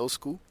 Okay, old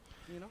school.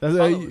 You know.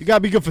 That's, you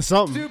gotta be good for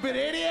something. Stupid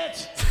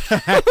idiot!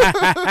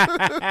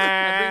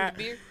 I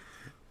bring the beer.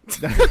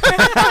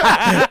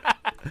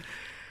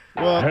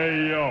 Well,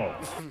 Hey, yo.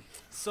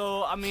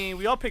 So, I mean,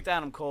 we all picked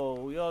Adam Cole.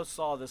 We all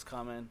saw this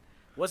coming.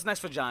 What's next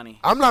for Johnny?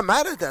 I'm not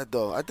mad at that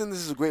though. I think this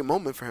is a great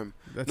moment for him.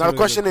 That's Now a the really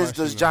question good is, does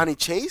question, Oh, Johnny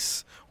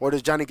chase or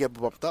does Johnny get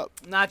bumped up?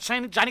 Nah,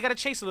 Johnny got to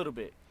chase a little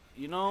bit.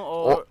 You know,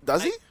 or Or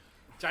does he?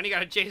 Johnny got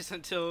to chase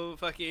until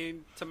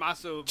fucking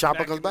Tommaso Ciampa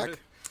comes in the- back.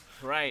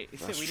 right.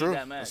 That's we true. need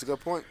that match. That's a good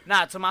point.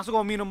 Nah, Tommaso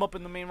gonna meet him up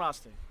in the main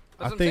roster. I That's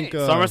what I'm think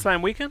saying.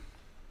 SummerSlam weekend?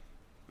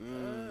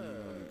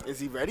 Is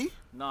he ready?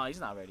 No, he's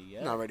not ready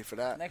yet. Not ready for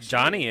that. Next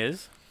Johnny year.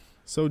 is.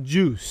 so.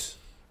 Juice,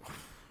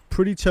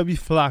 pretty chubby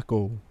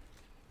Flacco.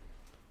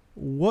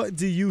 What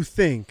do you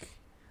think?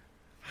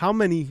 How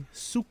many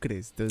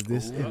sucres does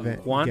this event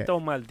get?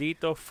 Cuánto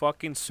maldito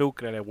fucking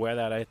sucre le voy a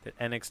dar a este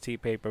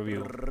NXT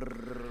pay-per-view.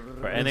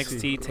 For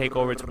NXT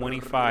TakeOver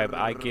 25,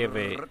 I give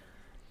it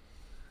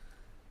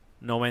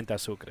 90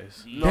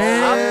 sucres.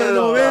 Damn, 90.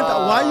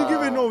 Why you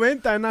giving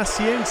 90 and not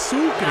 100 sucres, You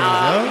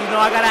yo? know,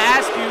 I gotta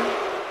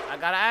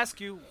ask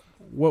you.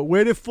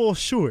 Where did it fall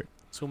short?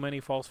 Too many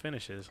false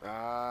finishes.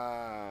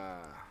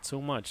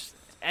 Too much.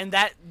 And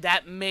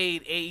that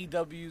made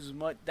AEW's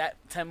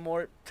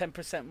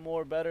 10%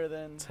 more better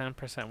than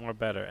 10% more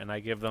better, and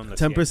I give them the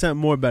 10%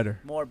 more better.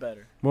 more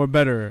better. More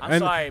better. I'm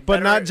sorry, but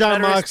better- not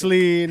John better is-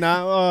 Moxley,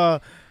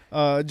 not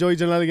Joey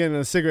Janela getting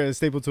a cigarette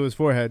stapled to his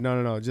forehead.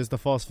 No. Just the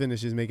false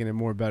finish is making it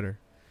more better.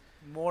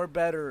 More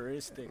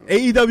betteristic.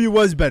 AEW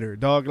was better,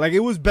 dog. Like, it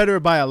was better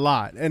by a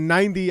lot. And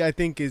 90, I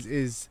think,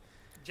 is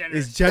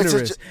Generous.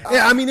 generous.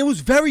 Yeah, I mean, it was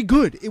very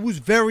good. It was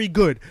very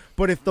good.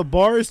 But if the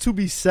bar is to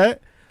be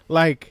set,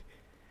 like,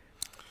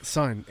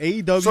 son,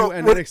 AEW So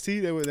and would-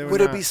 NXT, they were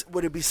Would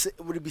not. it be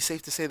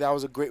safe to say that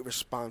was a great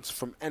response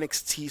from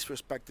NXT's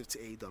perspective to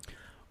AEW?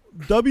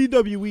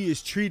 WWE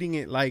is treating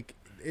it like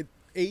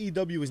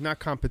AEW is not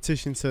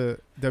competition to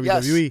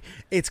WWE.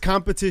 It's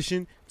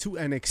competition to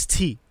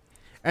NXT.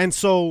 And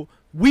so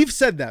We've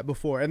said that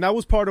before, and that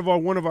was part of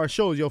one of our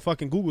shows. Yo,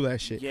 fucking Google that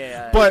shit.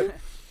 Yeah. But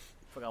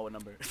Forgot what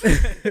number.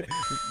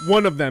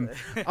 one of them.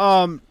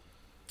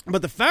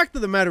 But the fact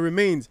of the matter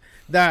remains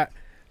that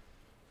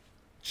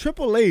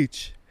Triple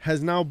H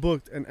has now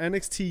booked an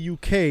NXT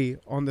UK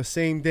on the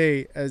same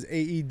day as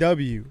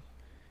AEW.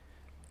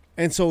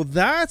 And so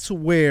that's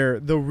where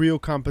the real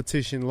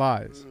competition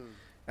lies.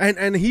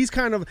 And he's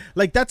kind of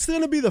like, that's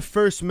going to be the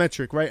first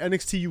metric, right?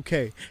 NXT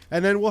UK.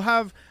 And then we'll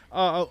have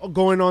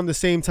going on the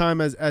same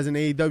time as an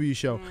AEW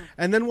show.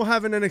 And then we'll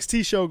have an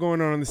NXT show going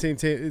on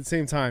the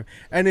same time.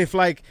 And if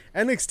like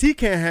NXT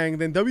can't hang,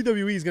 then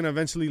WWE is going to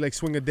eventually like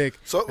swing a dick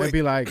and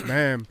be like,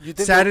 man,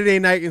 Saturday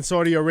night in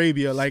Saudi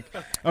Arabia, like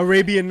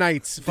Arabian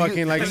Nights,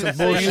 fucking like some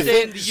So you're bullshit.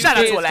 saying the Shout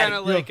UK out to is kind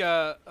of Aladdin. like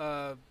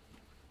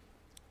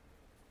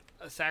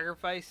a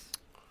sacrifice,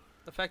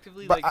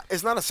 effectively. But Like,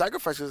 it's not a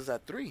sacrifice because it's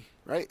at 3,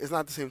 right? It's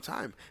not at the same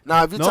time.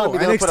 Now, if you're No, telling me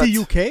they'll put NXT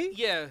UK?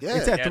 yeah. Yeah.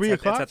 It's at Yeah, 3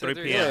 it's o'clock? at 3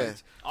 So p.m. Yeah.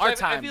 Our I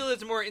time. feel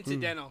it's more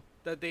incidental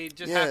that they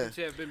just Yeah. happen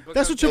to have been booked.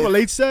 That's what on- Triple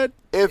H said.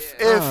 If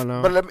I don't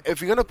know.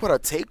 if you're gonna put a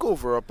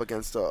takeover up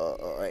against a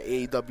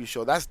AEW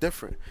show, that's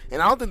different,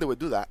 and I don't think they would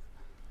do that.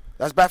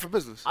 That's bad for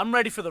business. I'm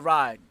ready for the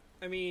ride.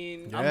 I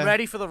mean, Yeah. I'm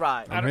ready for the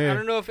ride. I'm I here.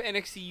 don't know if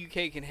NXT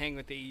UK can hang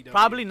with the AEW.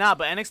 Probably not,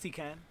 but NXT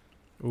can.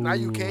 Not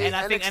Ooh. UK. And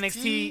I think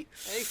NXT.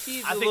 NXT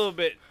is I a think- little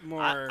bit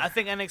more. I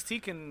think NXT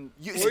can.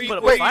 You, Or you- put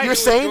up a wait, fight. you're A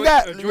saying joint-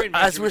 that a joint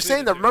as venture we're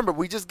saying between that. the two. Remember,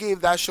 we just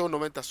gave that show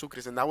 90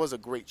 Sucres, and that was a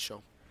great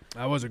show.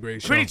 That was a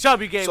great show. Pretty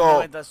chubby game.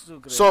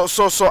 So-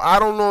 Sucre. So I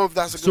don't know if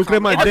that's a good. Sucre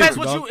my It dick, depends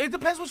dog.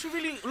 what you're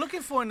really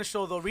looking for in the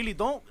show, though. Really,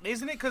 don't,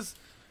 isn't it? Because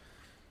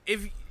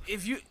if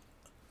you,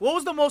 what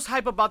was the most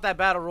hype about that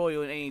battle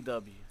royal in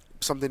AEW?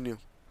 Something new,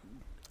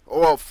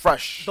 or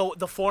fresh.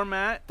 The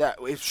format, That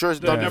it sure is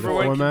the done. Yeah, number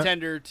before. one format.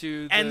 contender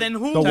to the, and then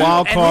who? The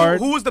wild and card.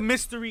 Who was the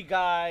mystery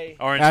guy?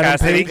 Orange Adam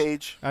Cassidy.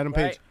 Page, Adam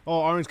Right. Page. Oh,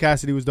 Orange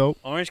Cassidy was dope.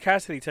 Orange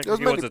Cassidy There was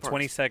technically many was the parts.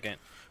 22nd.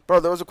 bro.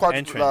 There was a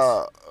Entrance. person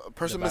The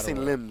battle missing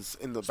royal. limbs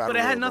in the battle. But it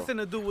had royal, bro. nothing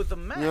to do with the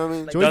match. You know what I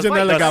mean? Like, Joey the fight-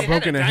 Janela got They had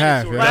broken a in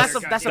half. dinosaur. Yeah.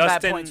 Well, that's a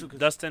bad point too. 'cause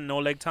Dustin No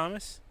Leg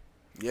Thomas.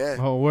 Yeah.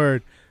 Oh,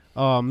 word.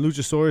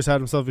 Luchasaurus had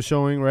himself a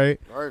showing, right?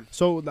 Word.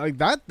 So like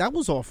that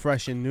was all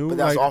fresh and new. But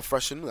that's like, all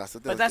fresh and new. That's the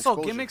thing. But that's all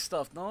exposure. gimmick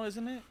stuff, no,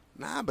 isn't it?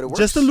 Nah, but it works.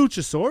 just the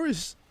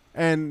Luchasaurus,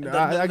 and The-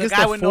 I the guess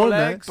guy the with no format.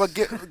 legs.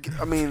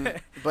 But I mean,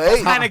 but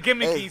hey, Kind of hey,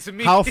 gimmicky to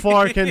me. How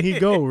far can he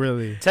go,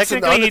 really? listen,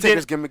 the Technically, he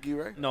Undertaker's did.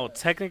 gimmicky, right? No,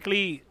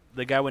 technically,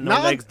 the guy with no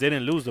Nah. legs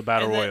didn't lose the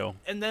battle and then, royal.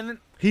 And then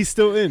He's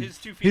still in. His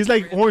 2 feet He's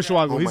like never hit the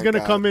Hornswoggle. Oh He's my gonna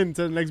God. come in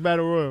to the next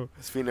battle royal.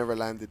 His feet never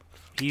landed.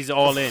 He's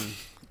all in.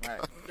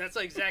 ground. That's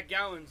like Zach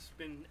Gowen's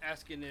been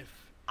asking if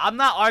I'm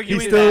not arguing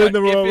He's still that. in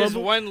the Royal if his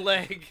Rumble. one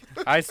leg.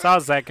 I saw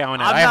Zach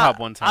Gowen at I'm IHOP not,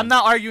 one time. I'm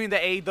not arguing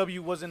that AEW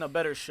wasn't a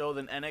better show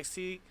than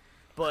NXT,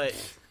 but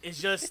it's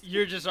just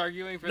You're just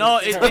arguing for no,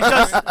 the it's sake of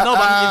just arguing. no,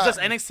 but it's just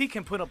NXT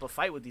can put up a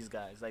fight with these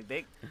guys. Like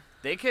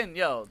they can,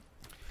 yo.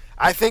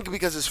 I think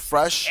because it's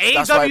fresh.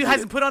 that's why I AEW beat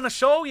hasn't it. put on a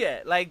show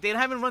yet. Like they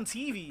haven't run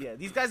TV yet.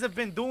 These guys have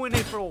been doing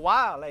it for a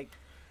while. Like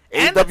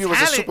and the AEW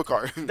was a talent-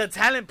 supercard. The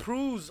talent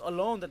proves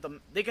alone that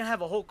they can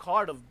have a whole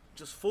card of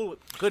just full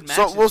with good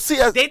matches. So we'll see.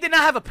 As, They did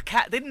not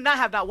have they did not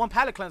have that one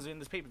palate cleanser in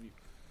this pay per view.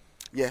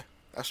 yeah,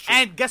 that's true.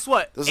 And guess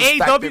what? There's a stack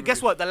AEW. pay-per-view.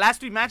 Guess what? The last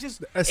 3 matches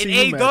The in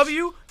SCU match.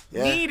 AEW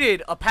Yeah.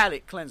 needed a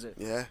palate cleanser.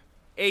 yeah,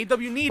 AEW but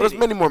needed there's it,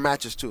 many more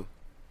matches too.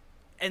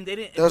 and they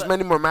didn't. There was but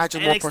many more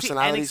matches, more NXT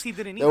personalities. NXT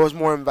didn't need There was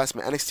more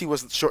investment. NXT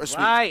was short and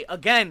sweet. right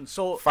again.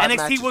 So 5 NXT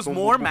matches, was boom,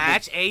 more boom, boom,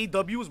 match.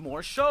 AEW was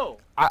more show.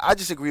 I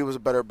just agree it was a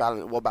better,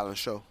 well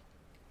balanced show.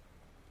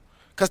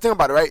 Cause think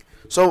about it, right?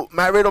 So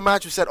Matt Riddle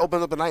match we said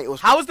opened up the night. It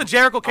was How was the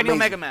Jericho Kenny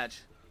Amazing. Omega match?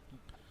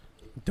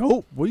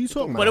 Dope. What are you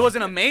talking about? But it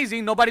wasn't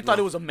amazing. Nobody thought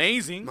it was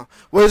amazing. no.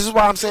 Well, this is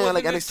why I'm saying Well,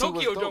 like in the NXT was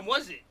Tokyo dope. Dome,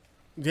 was it?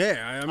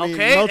 Yeah, I mean,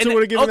 Okay. Meltzer and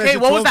would have given that okay.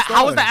 shit What was 12 that?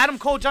 How was the stars. Adam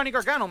Cole Johnny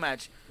Gargano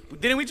match?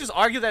 Didn't we just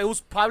argue that it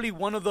was probably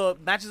one of the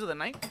matches of the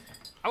night?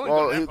 I wouldn't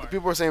Well, go that far.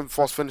 people were saying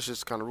false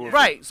finishes kind of ruined.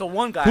 Right. So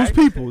one guy. Who's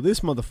people?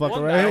 This motherfucker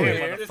One right guy here. over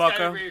Here, this guy Motherfucker.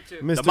 over here, too.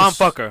 Mr. The mom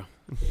fucker.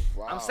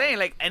 Wow. I'm saying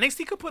like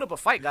NXT could put up a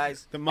fight,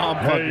 guys. The mom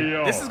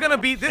fucker. This is gonna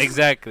be this.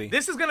 Exactly.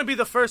 This is gonna be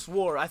the first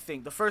war, I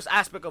think. The first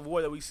aspect of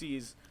war that we see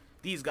is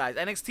these guys.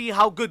 NXT.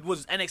 How good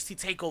was NXT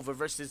Takeover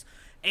versus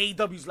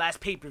AEW's last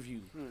pay per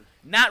view?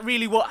 Not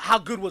really. How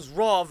good was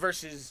Raw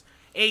versus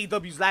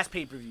AEW's last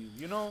pay per view?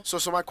 You know.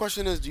 So my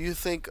question is, do you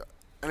think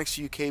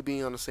NXT UK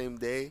being on the same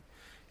day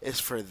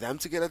is for them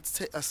to get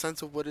a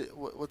sense of what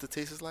the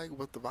taste is like,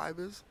 what the vibe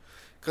is?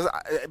 Because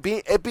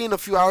it being a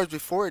few hours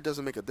before, it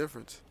doesn't make a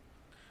difference.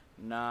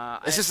 Nah.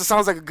 It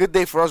sounds like a good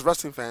day for us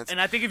wrestling fans. And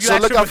I think if you So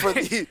ask look out Triple for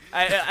H, the-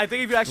 I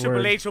think if you ask Triple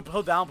Word. H, he'll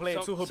downplay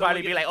it too. He'll Someone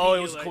probably be get like, the "Oh, it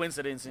PD, was like-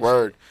 coincidence." And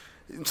Word.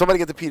 Somebody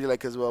get the PD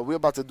like as well. We're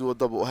about to do a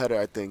double header,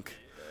 I think.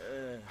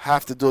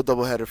 Have to do a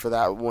double header for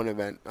that one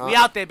event. shit. We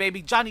out there,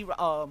 baby. Johnny. Not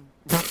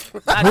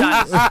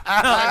Johnny's.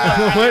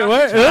 Wait,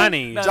 what?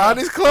 Johnny. No.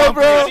 Johnny's Club,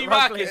 bro. Johnny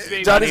Rockets,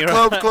 baby. Johnny's Johnny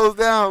Club closed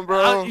down,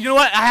 bro. You know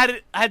what? I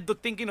had the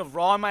thinking of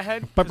Raw in my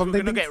head. 'Cause we're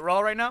gonna get Raw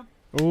right now.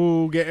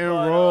 Ooh, getting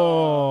But,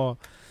 raw. I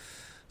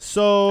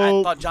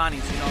So thought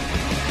Johnny's.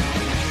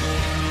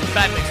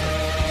 Bad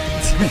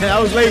mix. I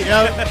was late.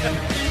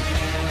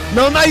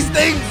 No nice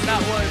things.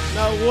 Not one.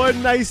 Not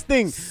one nice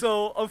thing.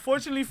 So,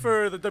 unfortunately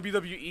for the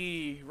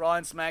WWE, Raw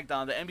and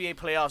SmackDown, the NBA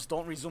playoffs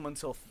don't resume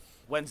until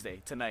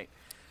Wednesday, tonight.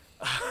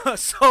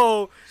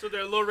 So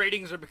their low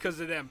ratings are because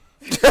of them.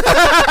 There's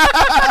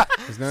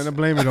nothing to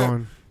blame it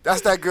on.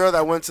 That's that girl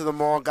that went to the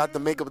mall, got the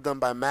makeup done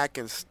by Mac,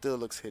 and still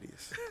looks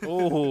hideous.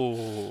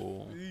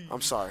 Oh.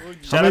 I'm sorry,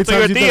 Shout many out to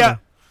your times you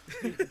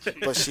done tia.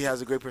 but she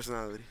has a great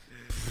personality.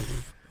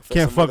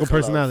 Can't Some fuck other a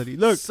personality.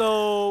 Look,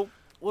 So,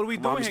 what are we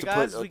Mom doing used here, to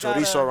guys? put We a got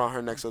chorizo around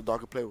her neck so the dog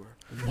could play with her.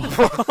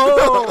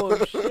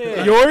 Oh,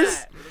 shit.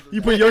 yours?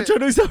 You put your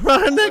chorizo around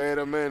her neck? Wait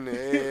a minute.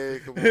 Hey,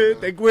 come on. Now.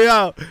 Take way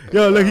out.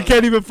 Yo, look, he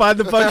can't even find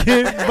the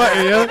fucking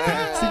button, yo.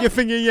 Stick your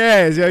finger in your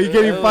ass, yo. You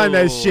can't even find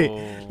that shit.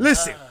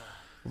 Listen,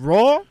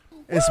 Raw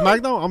and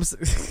SmackDown,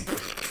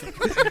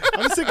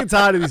 I'm sick and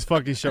tired of these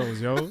fucking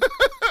shows, yo.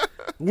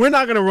 We're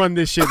not gonna run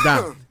this shit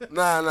down.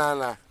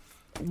 Nah.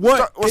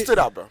 What Stood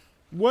out, bro?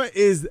 What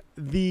is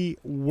the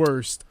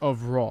worst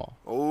of Raw?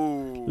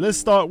 Oh, Let's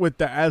start with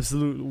the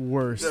absolute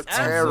worst. That's of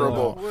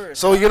terrible. Raw. Worst.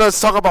 So you're gonna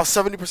talk about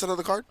 70% of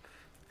the card?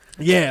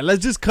 Yeah,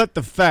 let's just cut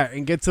the fat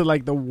and get to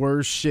like the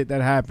worst shit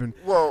that happened.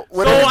 Well,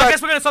 So, I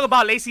guess we're going to talk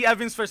about Lacey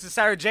Evans versus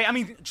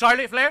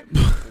Charlotte Flair.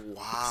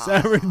 wow.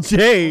 Sarah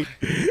J.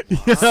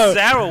 Yo,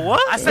 Sarah,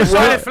 what? I said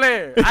Charlotte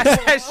Flair. I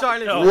said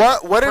Charlotte Flair.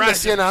 What in the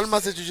Practice. Cien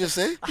Almas did you just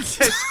say? I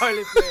said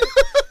Charlotte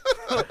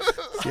Flair.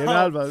 Cien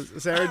Albas.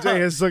 Sarah J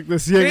has sucked the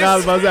Cien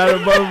Albas out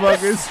of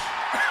motherfuckers.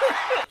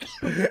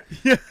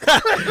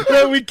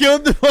 Yeah, we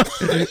killed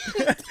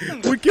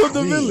the we killed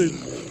the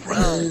villain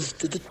Rise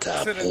to the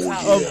top. To the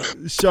top.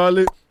 of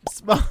Charlotte.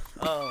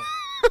 Oh,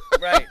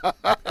 right.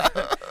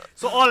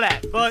 So all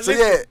that. But So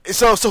listen,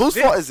 yeah. So whose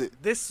fault is it?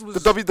 this was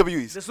The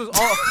WWE's. This was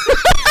all.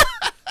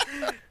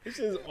 This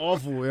is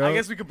awful, yo. I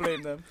guess we could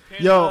blame them.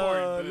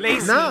 Yo,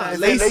 Lacey. Nah,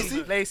 Is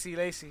it Lacey.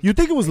 Lacey. you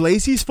think it was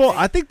Lacey's fault?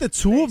 I think the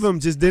two of them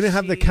just didn't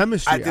have the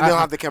chemistry. I didn't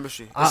have the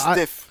chemistry. It's I-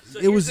 stiff. So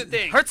It here's was- the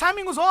thing. Her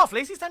timing was off.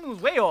 Lacey's timing was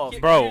way off.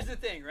 Bro. Here's the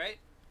thing, right?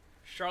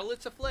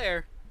 Charlotte's a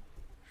Flair.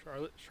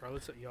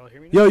 Charlotte's a, y'all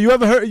hear me now? Yo,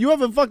 you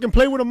ever fucking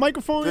play with a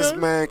microphone? This yo?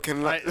 man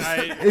can.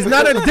 It's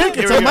not a dick,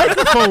 it's Here a we go.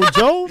 microphone,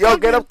 Joe. Yo,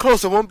 get up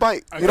close. It won't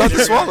bite. You don't have to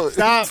swallow it.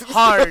 Stop.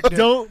 Hard.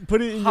 Don't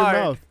put it in Hard.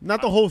 your mouth.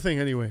 Not the whole thing,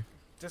 anyway.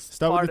 Just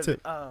Start with part the of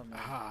tip. it.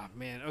 Ah,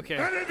 man. Okay.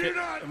 And if you're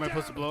not Am I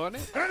supposed to blow on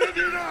it? And if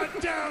you're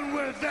not down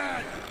with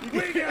that,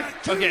 we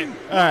got two Okay. All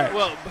right.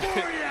 Well, for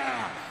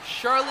ya.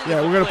 Charlotte. Yeah,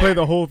 is a we're gonna play Flair.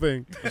 the whole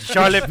thing.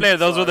 Charlotte Flair.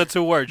 Those were the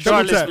two words. Double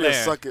Charlotte tap. Yeah,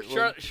 Flair. suck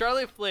it.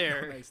 Charlotte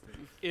Flair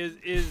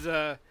is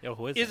Yo,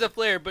 who is is it? a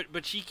Flair,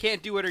 but she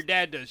can't do what her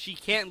dad does. She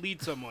can't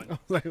lead someone.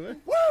 Like,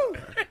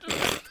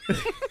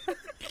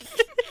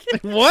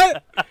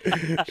 what?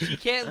 She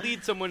can't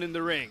lead someone in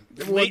the ring.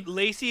 What?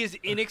 Lacey is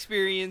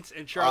inexperienced,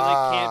 and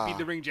Charlotte can't be Ah.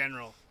 the ring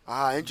general.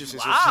 Interesting.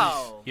 So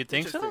Wow. You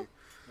think so? Interesting.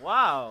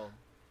 Wow.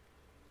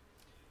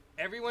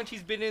 Everyone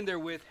she's been in there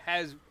with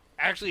has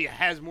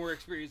more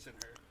experience than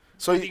her,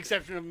 So, with the you,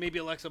 exception of maybe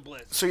Alexa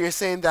Bliss. so you're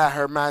saying that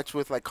her match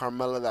with like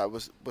Carmella that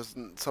was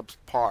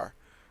subpar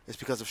is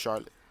because of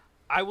Charlotte?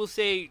 I will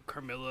say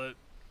Carmella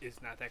is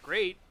not that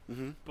great,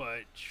 Mm-hmm.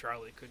 but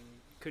Charlotte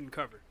couldn't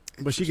cover.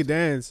 But she could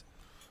dance.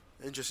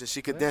 Interesting.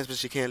 She could dance, but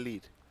she can't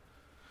lead.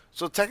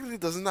 So technically,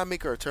 doesn't that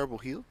make her a terrible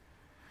heel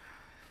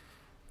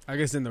I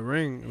guess in the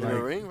ring, in like,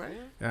 the ring, right?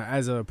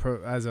 as a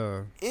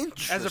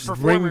Interesting. As a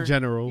performer, ring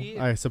general,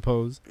 yeah. I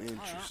suppose.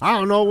 Interesting. I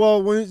don't know.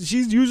 Well, when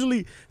she's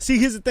usually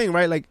here's the thing,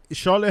 right? Like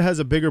Charlotte has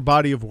a bigger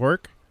body of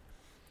work,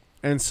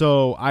 and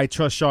so I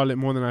trust Charlotte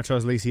more than I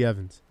trust Lacey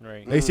Evans.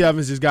 Right. Lacey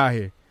Evans just got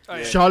here. Oh,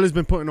 yeah. Charlotte's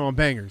been putting on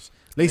bangers.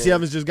 Lacey Yeah.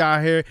 Evans just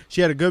got here.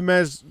 She had a good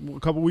match a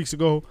couple weeks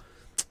ago.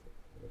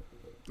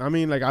 I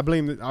mean, like I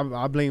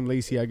blame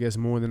Lacey, I guess,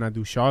 more than I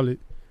do Charlotte.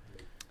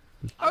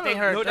 I think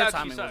her, no her doubt she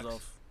timing was sucks.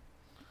 off.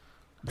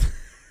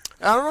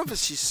 I don't know if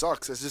she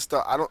sucks. It's just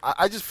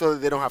I just feel that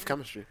they don't have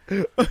chemistry.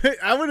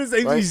 I wouldn't say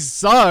she Right.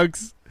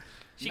 sucks.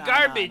 She Nah,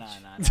 garbage.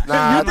 Nah,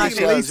 I You think think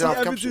she Lacey don't have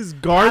Evans chemistry. is I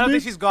don't think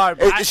garbage? she's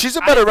garbage. She's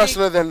a I better think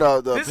wrestler than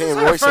the This is Peyton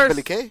her Royce and first.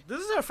 Billy Kay, This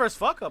is her first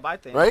fuck up, I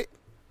think. right?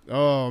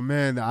 Oh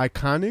man, the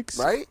Iconics,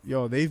 Right?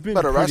 Yo, they've been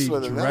Better pretty wrestler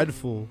than that.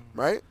 dreadful.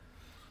 Right?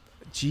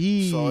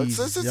 Jeez, So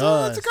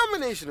it's a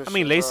combination of I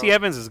mean, shit, Lacey bro.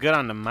 Evans is good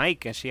on the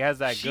mic, and she has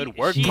that good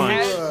work she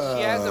punch. She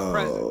has a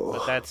presence.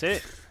 But that's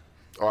it.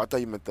 Oh, I thought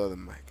you meant the other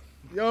mic.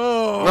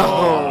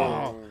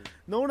 Yo,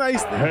 no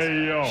nice things.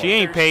 Hey, yo. She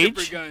ain't Her Paige.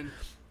 super gun.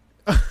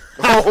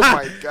 Oh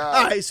my All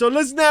god. right, so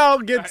let's now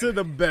get to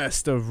the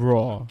best of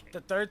Raw. The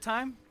third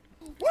time?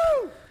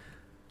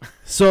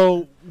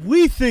 So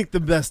we think the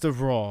best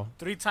of Raw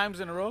 3 times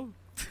in a row?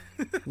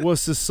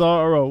 was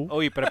Cesaro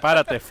Oye,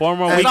 prepárate. 4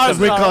 more and weeks. Cesaro. of-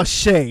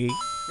 Ricochet.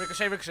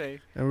 Ricochet.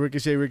 And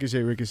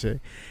Ricochet.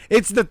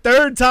 It's the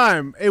third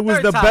time. It was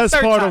Third the time, best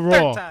third part time, of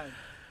third Raw. time.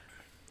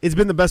 It's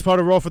been the best part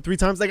of Raw for 3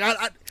 times. Like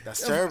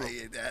That's terrible.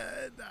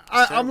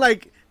 I'm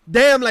like,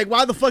 damn. Like,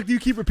 why the fuck do you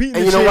keep repeating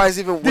And this you know shit? why it's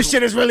even This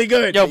shit is really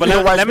good. Yo, You but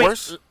know why let it's me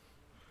worse?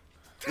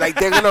 Like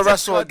they're gonna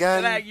wrestle Like,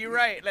 again. you're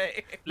right.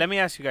 Like, let me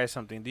ask you guys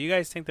something. Do you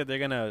guys think that they're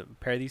gonna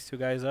pair these two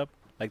guys up?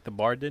 like the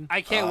Bar did?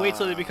 I can't wait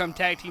till they become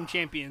tag team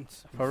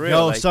champions. For real.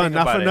 Yo, like, son, think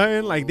not about for it.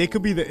 nothing. Like they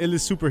could be the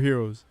illest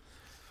superheroes.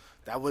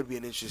 That would be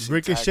an interesting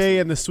Ricochet tag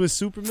team. and the Swiss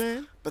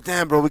Superman. But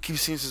damn, bro, we keep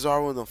seeing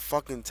Cesaro in the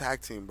fucking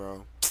tag team,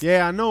 bro.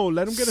 Yeah, I know.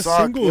 Let him get a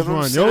Suck. singles Give him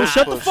run. some Yo,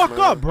 shut the push, fuck man.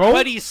 up, bro.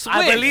 But he's Swiss.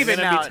 I believe it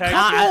They're gonna now. be tag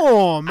Come team.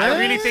 on, man.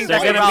 really think They're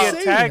that's gonna about be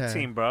a Say tag that.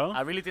 team, bro.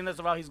 I really think that's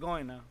the route he's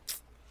going now. Think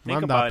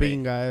Manda about it.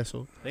 pinga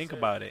eso. Think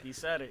about it. He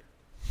said it.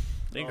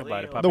 Think Oh,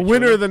 about it. the The Papi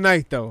winner Chulo. of the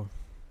night, though,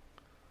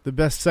 the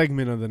best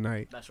segment of the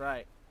night, That's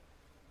right.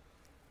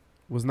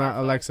 was not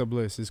Alexa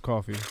Bliss. His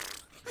coffee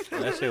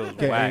That shit was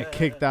getting whack.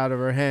 kicked out of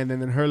her hand,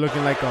 and then her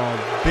looking like a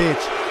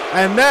bitch.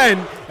 And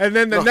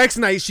then the next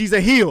night she's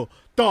a heel.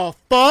 The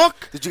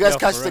fuck? Did you guys Yo,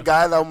 catch for the real.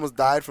 guy that almost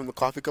died from the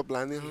coffee cup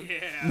landing on him?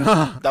 Yeah.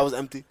 Nah. That was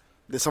empty.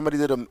 Somebody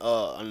did on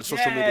social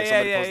Yeah, media. yeah,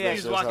 Somebody yeah, posted yeah. that He's shit. It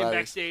was walking hilarious.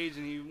 backstage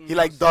and He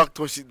like ducked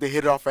when they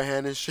hit it off her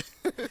hand and shit.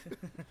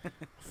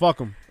 Fuck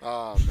him.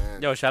 Oh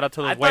man. Yo, shout out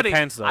to I those white thought he,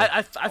 pants though.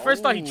 I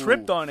first thought he Oh.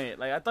 tripped on it.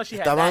 Like I thought she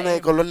had Estaban de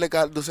that. color de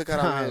dulce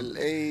caramel.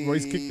 Ey.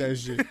 Royce kicked that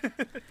shit.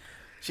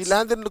 She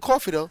landed in the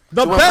coffee though.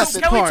 The She went best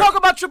past Can we part. talk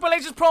about Triple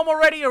H's promo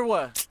already or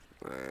what?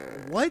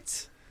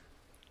 What?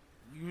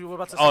 You were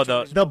about to say Oh,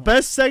 Triple H's The promo.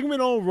 best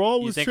segment on Raw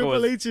You was think it Triple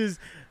was- H's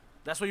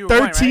That's what you were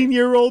going, right?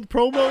 13-year-old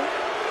promo.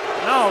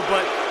 No,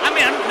 but I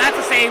mean, I'm not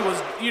to say it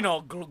was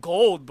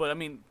gold, but I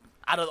mean,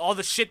 out of all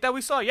the shit that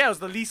we saw, yeah, it was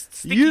the least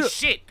sticky You-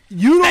 shit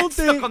You don't that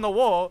stuck think on the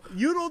wall.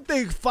 you don't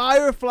think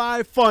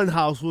Firefly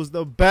Funhouse was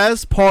the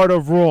best part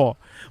of Raw?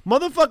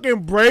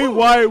 Motherfucking Bray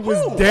Wyatt was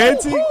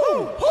dancing.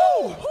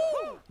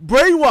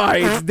 Bray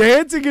Wyatt's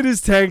dancing in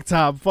his tank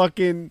top,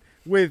 fucking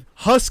with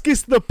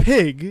Huskus the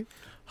pig.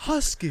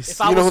 Huskus.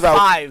 If I You know was who that?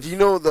 5, You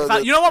know the. If I-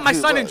 you know what? My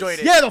who son was. enjoyed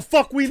it. Yeah, the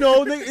fuck we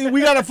know.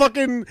 We gotta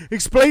fucking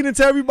explain it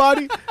to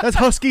everybody. That's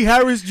Husky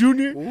Harris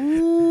Jr.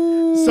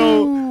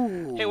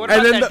 So, Hey, what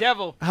And about then that the-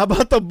 devil? how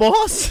about the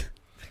boss?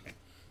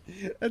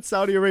 That's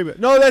Saudi Arabia.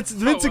 No, that's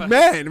Vince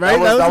McMahon, right?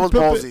 That was the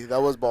puppet. ballsy.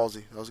 That was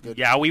ballsy. That was good.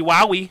 Yowie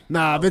wowie.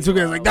 Nah, Vince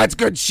McMahon's like, that's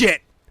good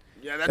shit.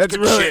 Yeah, That's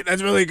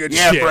really good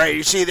Yeah, shit. Bray.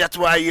 You see, that's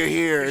why you're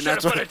here, and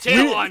Should have that's put a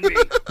why. tail on me.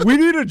 We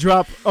need a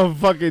drop of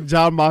fucking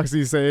John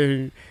Moxley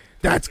saying,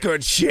 that's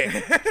good shit.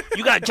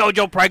 You got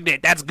JoJo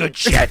pregnant. That's good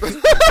shit.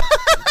 I'm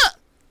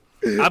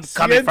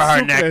coming Cien for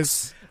her Sucres.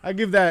 next. I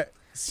give that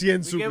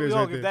Cien we Sucres all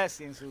right give there. that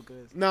Cien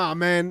Sucres. Nah,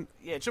 man.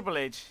 Yeah, Triple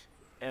H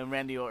and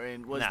Randy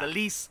Orton was Nah. the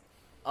least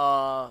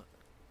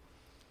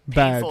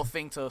Bad. painful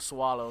thing to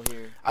swallow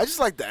here. I just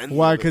like the ending.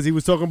 Why? of it. Because he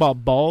was talking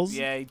about balls?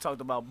 Yeah, he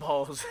talked about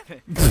balls.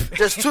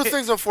 There's two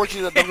things,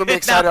 unfortunately, that don't get me That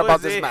excited about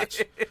was this it.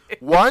 match.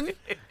 One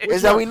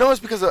is that we know it's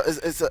because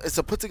it's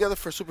a put together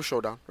for Super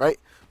Showdown, right?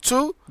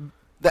 Two,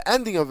 the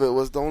ending of it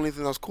was the only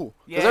thing that was cool.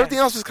 Because Yeah. everything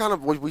else is kind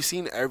of what we've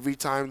seen every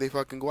time they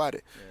fucking go at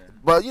it.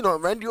 But, you know,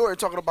 Randy Orton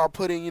talking about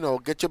putting, you know,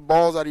 get your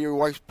balls out of your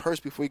wife's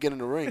purse before you get in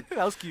the ring.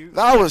 That was cute.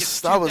 That was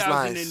nice.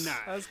 2009.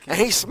 That was cute. And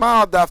he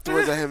smiled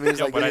afterwards at him. He was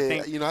Yo, like, but I yeah,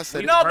 think- you know, I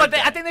said, No, heard but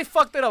that. I think they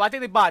fucked it up. I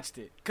think they botched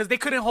it because they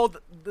couldn't hold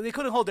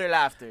their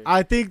laughter.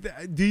 I think,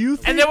 do you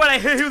think, And then when I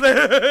hear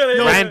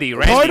No, Randy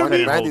part of couldn't me-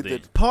 hold Randy it.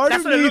 did. part That's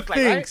of what it me looked like,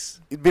 right?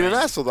 thinks, He'd been an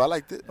asshole, though. I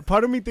liked it.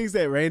 part of me thinks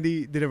that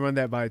Randy didn't run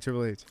that by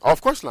Triple H. Oh,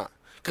 of course not.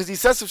 Because he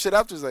said some shit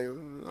afterwards, like,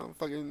 I'm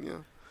fucking, you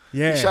know.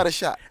 Yeah. He shot a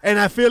shot. And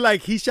I feel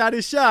like he shot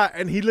his shot,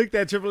 and he looked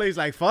at Triple H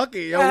like, fuck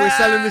it, yo, we're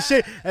selling the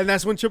shit. And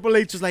that's when Triple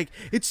H was like,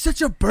 it's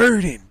such a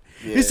burden.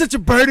 Yeah. It's such a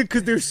burden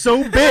because they're so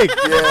big.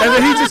 And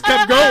then he just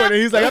kept going, and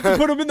he's like, I have to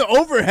put them in the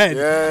overhead.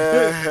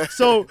 Yeah.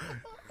 So,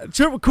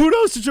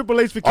 kudos to Triple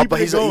H for Oh, keeping but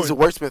it he's going. a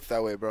wordsmith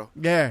that way, bro.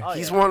 Yeah. Oh,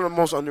 He's yeah. one of the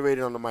most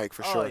underrated on the mic,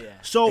 for Oh, sure. yeah.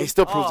 So, He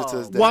still proves it to Oh,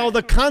 this day. while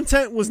the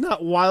content was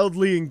not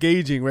wildly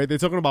engaging, right? They're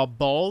talking about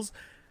balls.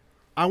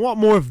 I want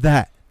more of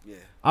that. Yeah.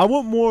 I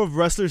want more of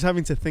wrestlers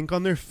having to think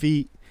on their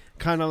feet,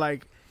 kind of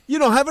like, you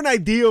know, have an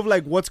idea of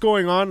like what's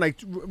going on. Like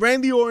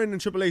Randy Orton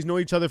and Triple H know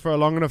each other for a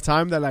long enough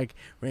time that like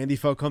Randy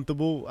felt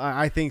comfortable.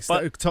 I think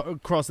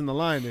crossing the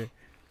line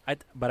there.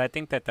 But I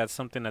think that's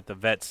something that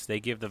they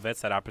give the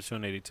vets that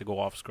opportunity to go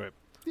off script.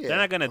 Yeah, They're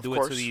not gonna of do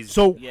course. it to these.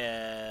 So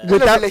Yeah. With with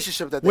the that-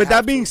 relationship that they with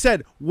have that being to.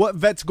 said, what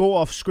vets go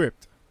off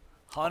script?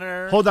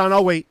 Hunter. Hold on,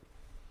 I'll wait.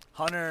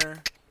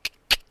 Hunter.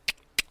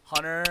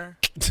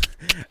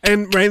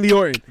 And Randy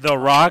Orton. The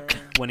Rock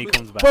when he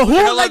comes back. But who?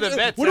 I love Like, the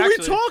vets, what are we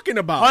actually. talking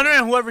about? Hunter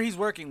and whoever he's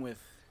working with.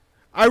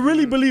 I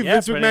really believe Yeah,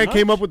 Vince pretty McMahon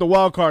came much. up with the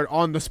wild card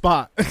on the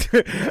spot.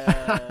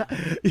 Yeah.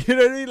 You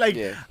know what I mean? Like,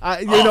 Yeah.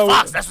 you Oh, know,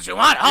 Fox, that's what you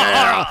want?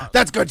 Oh,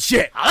 that's good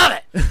shit, I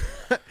love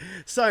it.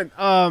 son.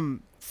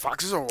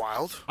 Foxes are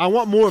wild. I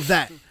want more of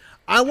that.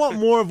 I want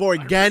more of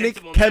organic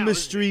Unpredictable now,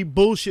 chemistry,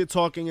 bullshit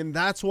talking, and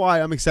that's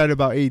why I'm excited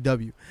about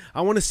AEW.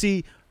 I want to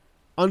see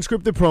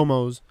unscripted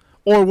promos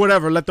or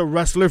whatever. Let the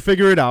wrestler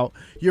figure it out.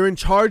 You're in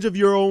charge of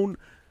your own.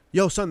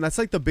 Yo, son, that's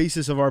like the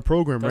basis of our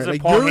program, Doesn't right?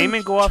 Like, Paul you're in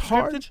Heyman go off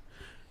charge. scripted?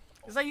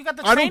 It's like you got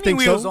the I training don't think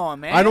wheels so.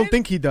 on, man. I don't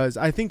think he does.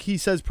 I think he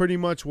says pretty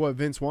much what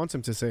Vince wants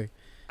him to say.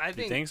 I You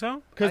think. think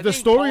so? Because I the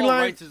think Paul storyline.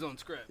 writes his own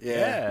script. Yeah,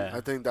 Yeah.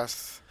 I think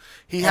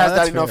he Oh, has that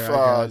that's enough. fair,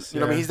 I guess, You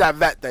know, what I mean, yeah. he's that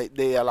vet that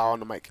they allow on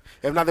the mic.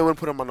 If not, they wouldn't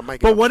put him on the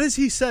mic. But enough. what has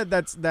he said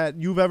that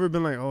you've ever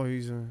been like, oh,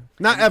 he's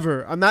not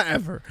ever. I'm not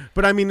ever.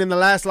 But I mean, in the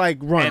last like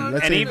run, And-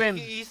 let's and say. even-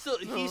 he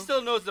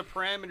still knows the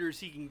parameters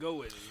he can go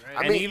with, right? I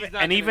And mean, He's even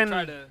not and gonna even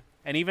try to,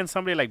 and even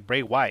somebody like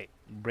Bray Wyatt.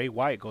 Bray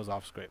Wyatt goes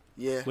off script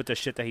Yeah, with the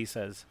shit that he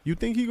says. You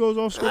think he goes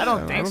off script? I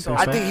don't think so.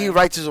 I think he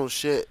writes his own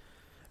shit.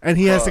 And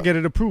he has to get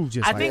it approved.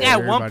 Just I like think at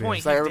one everybody point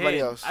It's like he everybody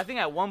did. else. I think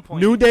at one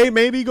point New he Day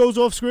maybe goes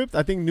off script.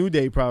 I think New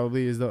Day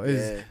probably is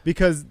Yeah.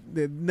 because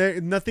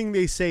nothing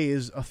they say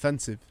is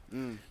offensive.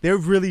 Mm. They're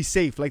really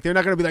safe. Like they're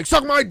not gonna be like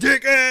suck my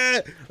dick,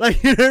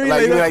 like you know what I mean?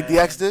 Like, you mean Like,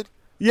 like DX did.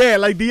 yeah,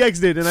 like DX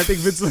did, and I think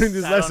Vince learned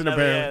his that'll lesson never,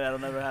 apparently. Yeah, that'll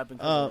never happen.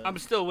 I'm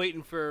still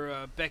waiting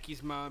for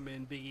Becky's mom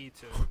and Big E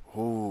to.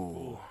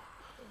 Ooh.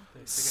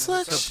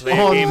 Such play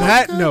a On game of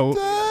that note,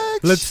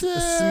 let's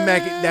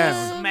smack it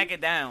down. Smack it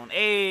down.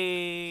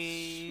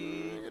 Hey.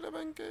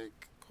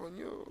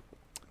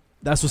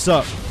 That's what's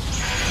up.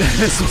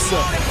 That's what's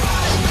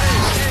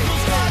up.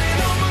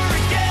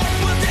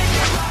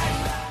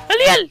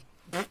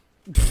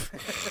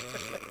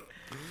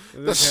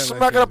 The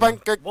smack of the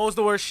pancake. What was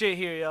the worst shit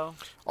here, yo?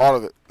 All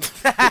of it.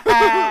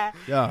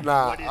 Yeah.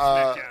 Nah. What is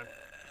SmackDown?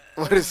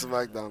 What is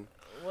SmackDown?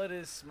 What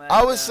is SmackDown?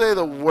 I would say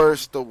the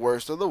worst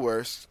of the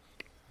worst.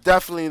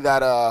 Definitely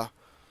that.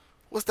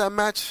 What's that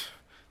match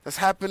that's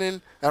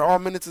happening at all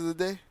minutes of the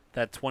day?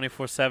 That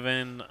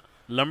 24/7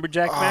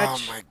 lumberjack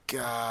match Oh my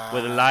god.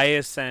 with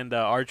Elias and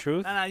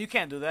R-Truth. No, you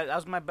can't do that. That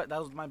was my that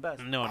was my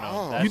best. No,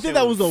 Oh. You shit think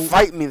that was the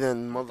Fight me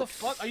then, What mother. the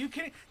fuck? Are you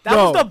kidding? That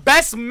No. was the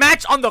best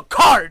match on the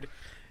card.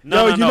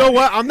 No, Yo, no, you no. know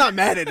what? I'm not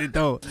mad at it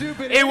though.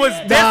 It was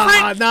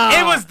different. Nah.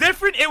 It was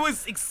different. It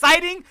was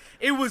exciting.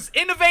 It was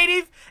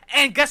innovative.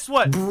 And guess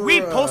what? We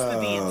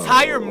posted the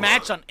entire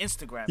match on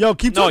Instagram. Yo,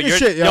 keep No, talking you're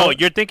shit, yo. no,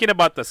 you're thinking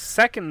about the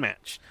second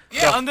match.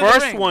 Yeah, the under the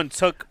first ring. one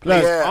took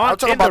place Yeah, I'm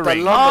talking in the about the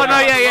ring.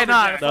 lumberjack. Oh no, yeah,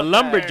 nah. The fuck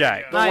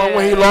lumberjack. The Nah, one yeah,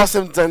 where he yeah. lost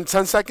him in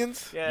 10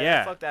 seconds? Yeah,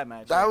 Yeah. fuck that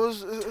match. That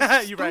was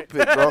You're right.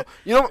 stupid, bro.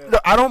 You know,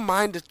 look, I don't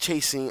mind the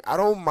chasing. I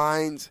don't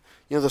mind,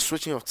 the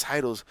switching of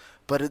titles.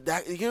 But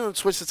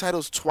switch the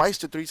titles twice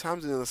to 3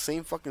 times in the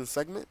same fucking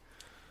segment?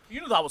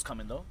 You knew that was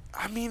coming though.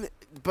 I mean,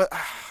 but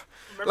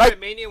Remember Like- at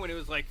Mania when it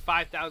was like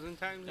 5,000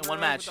 times In one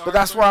match. but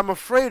that's what I'm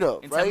afraid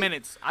of, In right? 10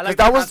 minutes. I 'Cause like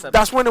that the concept.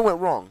 that's when it went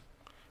wrong.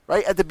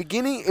 Right at the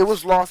beginning, it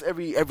was lost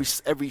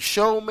every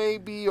show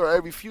maybe or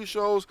every few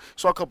shows.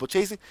 Saw a couple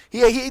chasing.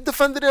 He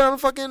defended it on a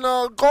fucking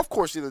golf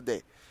course the other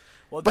day,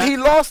 Well, but that- he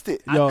lost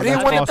it Yo, and he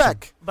that's won it awesome.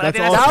 back. But I That's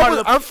think that's awesome. part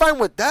of the. I'm fine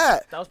with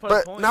that. That was part of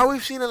the But point. now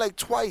we've seen it like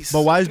twice.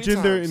 But why is 3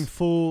 Jinder times. in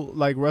full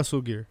like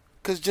wrestle gear?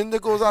 Because Jinder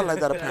goes out like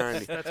that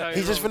apparently. That's how He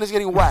you just roll. finished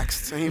getting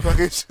waxed and he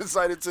fucking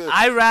decided to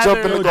I jump in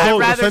rather. the Yo, golf. I Joe,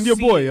 rather defend your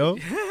see- boy, yo.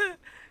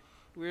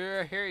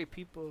 We're hairy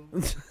people.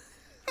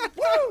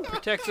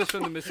 Protects us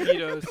from the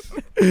mosquitoes.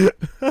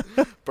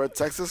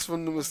 Protects us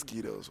from the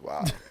mosquitoes.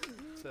 Wow.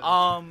 So.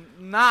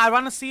 Nah, I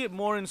want to see it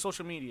more in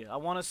social media. I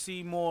want to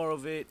see more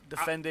of it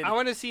defended I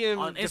want to see him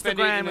on defend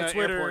it Instagram in and the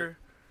Twitter airport.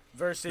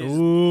 versus.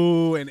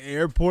 Ooh, an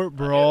airport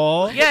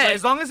brawl. Yeah, Like-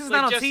 as long as it's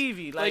like not on just-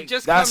 TV. Like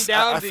just That's- come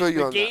down I feel you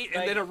the on gate that.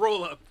 and then a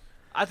roll up.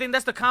 I think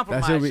that's the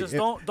compromise. That's Just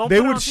don't they put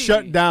it would on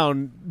shut TV.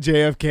 down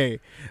JFK.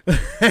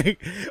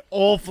 Like,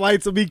 all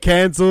flights will be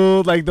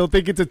canceled. Like they'll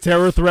think it's a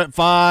terror threat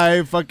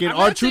 5. Fucking I'm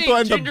our not truth saying will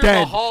end up Jinder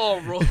dead.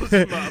 Mahal rolls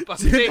him up. I'm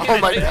saying Oh my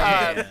like,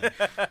 god.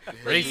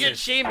 like you get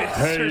Sheamus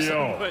or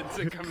someone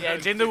to come Yeah, out.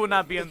 Jinder would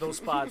not be in those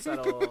spots at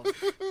all.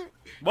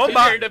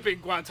 Jinder end up in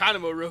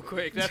Guantanamo real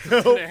quick. That's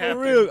what's Yo, gonna happen.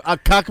 for real, a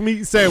cock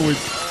meat sandwich.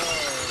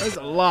 That's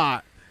a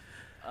lot.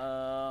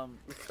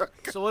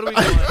 So what are we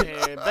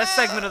doing here? Best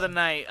segment of the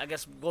night, I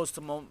guess, goes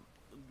to Moment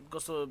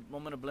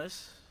of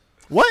Bliss.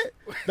 What?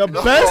 The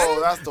No,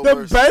 best? that's the The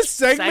worst. best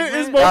segment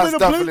is Segment? Moment That's of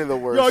definitely Bliss? the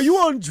worst. Yo, are you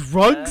on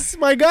drugs,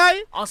 my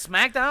guy? On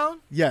SmackDown?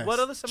 Yes. What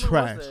other segment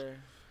Trash. was there?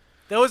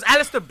 There was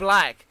Aleister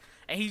Black,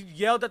 and he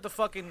yelled at the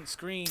fucking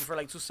screen for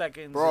like 2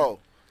 seconds. Bro,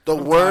 the I'm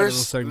tired of those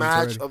worst segments match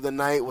already. of the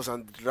night was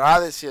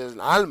Andrade Cien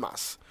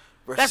Almas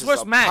versus That's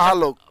worst match.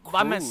 Apollo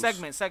I meant Crews.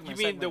 segment. You mean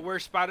segment. the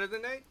worst spot of the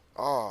night?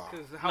 Oh, 'Cause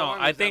how No, long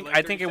I was that, think like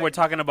I think 30 if we're seconds?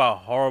 talking about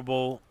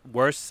horrible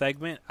worst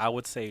segment, I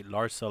would say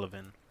Lars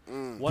Sullivan.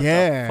 What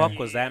Yeah. the fuck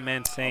was that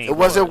man saying?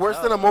 was it worse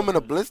than a moment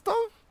of bliss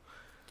though?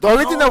 The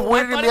only thing that No,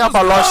 I weirded thought me it out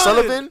about was Lars good.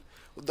 Sullivan,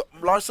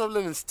 Lars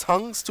Sullivan's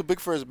tongue's too big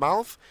for his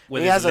mouth.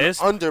 With and he his has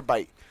lisp? an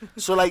underbite.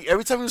 So like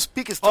every time you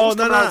speak, his Oh, tongue's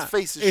no, coming no. out his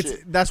face and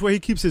shit. That's where he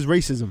keeps his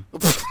racism.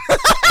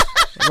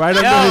 Right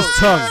under Yo, his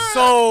tongue.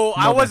 So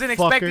I wasn't Motherfucker.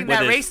 expecting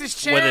that with his,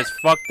 racist shit. with his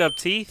fucked up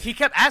teeth. He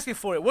kept asking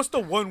for it. What's the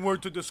one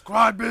word to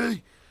describe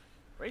me?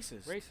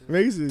 Racist. Racist.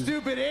 Racist.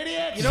 Stupid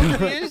idiot. You know what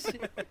he is?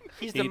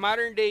 He's the He-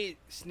 modern day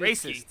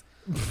Racist.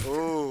 Snitsky.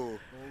 Ooh.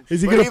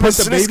 Is he But gonna even put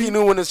the Snitsky baby?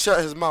 knew when to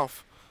shut his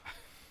mouth.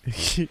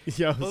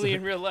 Yo, Bully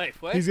in real life.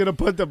 What? he's gonna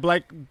put the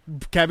black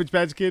Cabbage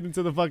Patch Kid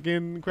into the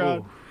fucking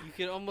crowd. You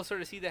can almost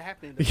sort of see that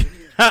happening.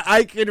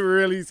 I can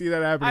really see that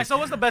All happening. right, so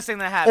what's the best thing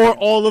that happened? Or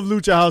all of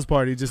Lucha House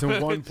Party just in one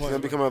He's gonna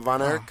point. become a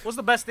Von Erich. What's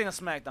the best thing of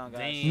SmackDown,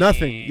 guys?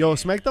 Nothing. Yo,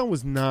 SmackDown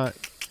was not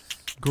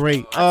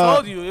great. I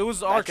told you it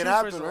was our that could truth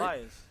happen, versus right?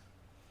 Elias.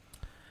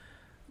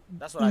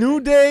 That's what I New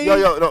think. Day.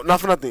 Yo, no, not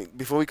for nothing.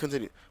 Before we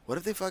continue, what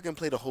if they fucking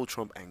play the whole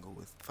Trump angle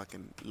with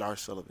fucking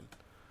Lars Sullivan?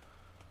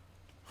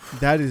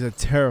 That is a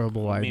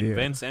terrible I mean, idea.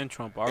 Vince and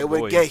Trump are It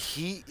would boys. get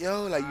heat,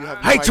 yo. Like you have.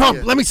 Hey no Trump,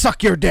 idea. let me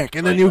suck your dick,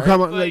 and then you Right.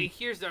 come up But like.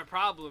 here's the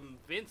problem.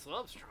 Vince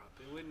loves Trump.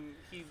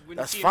 He wouldn't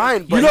That's see it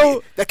fine, as- but You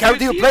know- the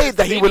character you he see it played as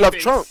that he would love babyface.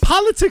 Trump.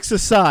 Politics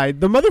aside,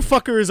 the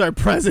motherfucker is our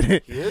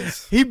president. He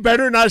is. He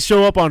better not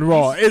show up on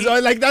Raw. Is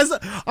like that's.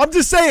 I'm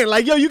just saying,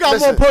 like yo, you got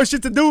Listen. more important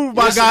shit to do,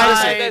 my Listen, guy.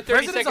 listen. That 30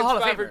 President's a seconds Hall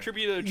of Survivor Famer.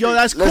 tribute to the Yo, truth.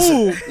 that's Listen,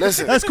 cool.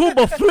 listen. That's cool,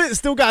 but Flint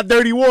still got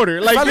dirty water.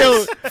 Like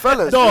Fellas, yo,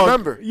 fellas, dog.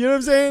 remember, You know what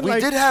I'm saying? we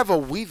like, did have a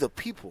We the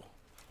People,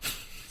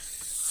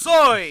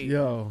 Soy.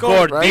 Yo.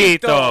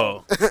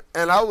 Gordito.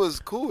 and I was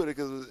cool with it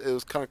because it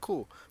was kind of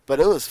cool, but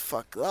it was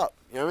fucked up.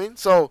 You know what I mean?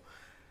 So,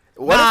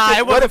 what Nah, if they,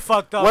 it wasn't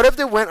fucked up. What if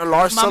they went a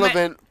Lars My man-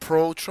 Sullivan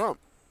pro Trump,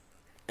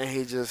 and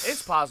he just,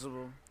 It's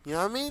possible. you know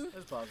what I mean?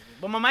 It's possible.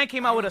 But my man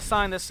came out with a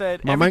sign that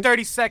said, My every man-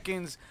 30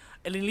 seconds,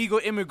 an illegal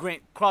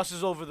immigrant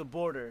crosses over the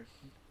border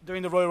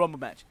during the Royal Rumble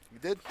match. He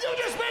did.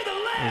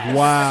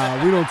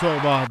 Wow, we don't talk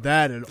about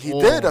that at He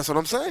all. did. That's what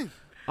I'm saying.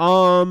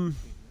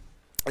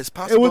 It's It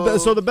possible.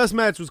 was so the best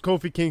match was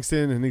Kofi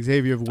Kingston and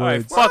Xavier Woods. All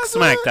right, fuck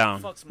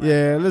SmackDown. Fuck SmackDown.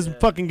 Yeah, let's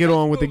fucking get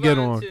on with the Move get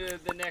on. to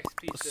the next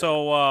piece.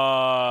 So,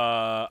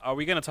 are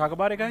we gonna talk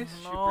about it, guys?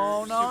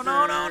 No, no, Super-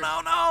 no, no,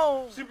 no,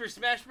 no. Super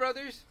Smash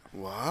Brothers.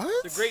 What?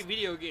 It's a great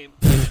video game.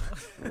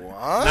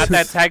 What? Not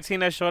that tag team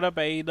that showed up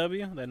at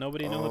AEW that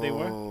nobody knew who they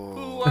were.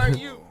 Who are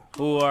you?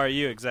 Who are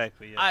you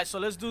exactly? Yeah. All right, so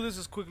let's do this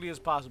as quickly as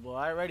possible.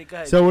 All right, ready? Go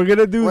ahead. So we're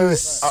gonna do Wait, the wait,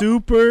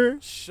 Super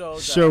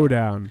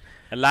Showdown.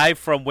 Live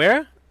from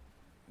where?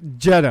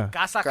 Jeddah.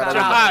 Casa Gotta-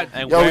 Carajo.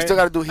 And Yo, we where? still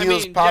gotta do I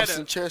heels, mean, pops, Jeddah.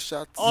 and chair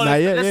shots. Oh, Not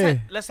yet, yeah.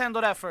 let's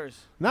handle that first.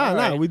 Nah,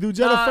 Alright. we do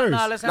Jeddah first.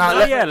 Nah, let's Nah, handle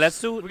let- that Yeah, first.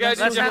 let's do. We gotta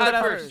do Let's handle Jihad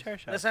that first. first. Chair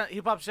shot. Let's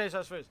hip hop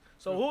shots first.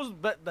 So who's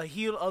the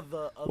heel of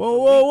the? Of Whoa, the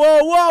whoa,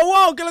 week?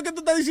 whoa. ¿Qué es lo que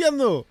tú estás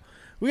diciendo?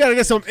 We gotta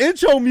get some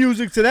intro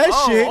music to that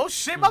shit. Oh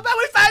shit, my bad.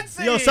 We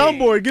fancy. Yo,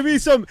 soundboard, give me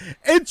some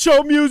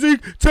intro music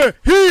to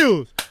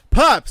heels,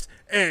 pops,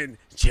 and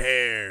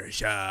chair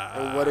shot.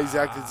 And what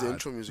exactly is the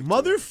intro music? to?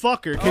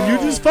 Motherfucker, can you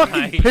just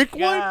fucking pick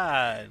one?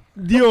 God.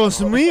 Dios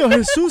mío,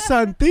 Jesús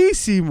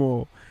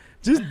Santísimo.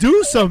 Just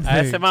do A something.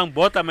 ese man,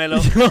 bótamelo.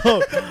 Yo,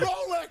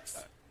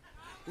 Rolex,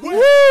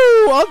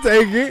 woo, I'll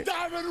take it.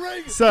 diamond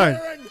ring, Son.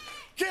 wearing,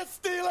 kiss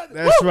stealing,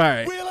 That's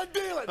right. wheeling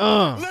dealing,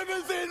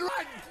 limousine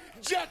riding,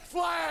 jet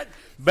flying.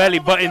 Belly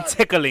son of a button gun.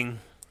 tickling.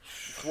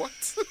 What?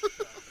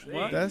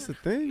 That's the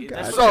thing.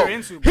 That's guys. So, what you're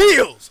into. bro.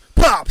 Heels,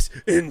 pops,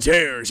 and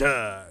chair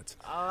shots.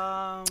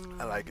 I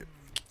like it.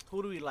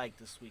 Who do we like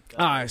this week?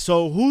 All right,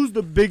 so who's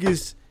the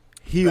biggest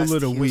heel Best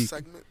of the heel week?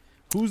 segment?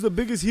 Who's the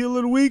biggest heel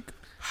of the week?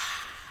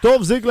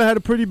 Dolph Ziggler had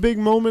a pretty big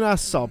moment, I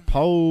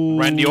suppose.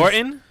 Randy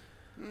Orton.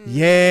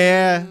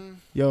 Yeah.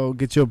 Yo,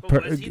 get your.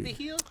 But was he the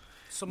heel?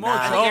 Samoa Nah.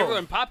 I think Joe.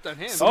 everyone popped on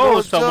him.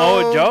 Oh, Samoa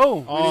Samoa Joe. Joe.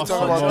 We didn't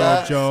talk about Samoa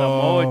that.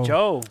 Samoa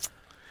Joe.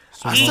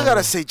 I still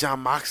gotta say John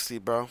Moxley,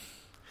 bro.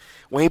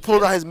 When he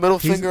pulled out his middle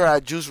He's- finger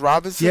at Juice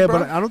Robinson, Yeah, bro,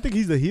 but I don't think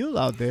he's the heel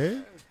out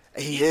there.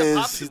 he He's the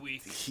pop is. of the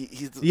week.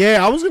 He's the,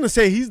 Yeah, I was gonna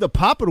say he's the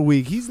pop of the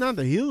week. He's not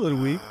the heel of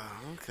the week.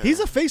 okay. He's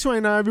a face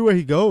right now everywhere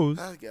he goes.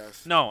 I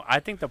guess. No, I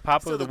think the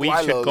pop Still of the the week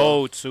Guaylo, should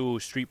go to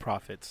Street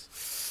Profits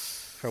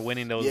for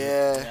winning those.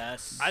 Yeah.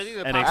 Yes. I think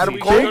the And pop Adam of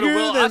the week Cole? should go to Bigger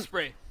Will than-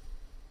 Ospreay.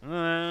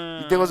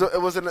 You think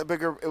it wasn't a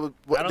bigger? It was.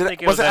 I don't Did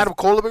think it wasn't was Adam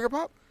Cole a bigger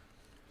pop?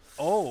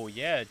 Oh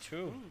yeah,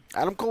 true.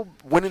 Adam Cole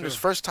winning his True.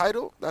 first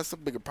title. That's a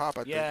bigger pop,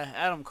 I think. Yeah,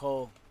 Adam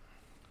Cole.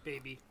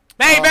 Baby.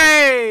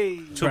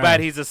 Baby. Too Right. bad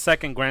he's the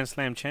second Grand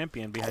Slam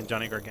champion behind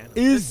Johnny Gargano.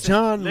 Is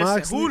John Listen,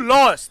 Moxley? who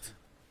lost?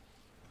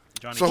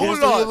 Johnny So Who who's champion.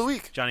 the heel lost? of the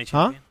week? Johnny Huh?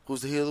 champion.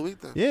 Who's the heel of the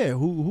week then? Yeah,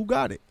 who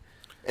got it?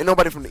 Ain't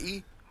nobody from the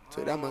E.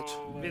 Tell you that much.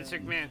 Vince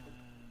McMahon.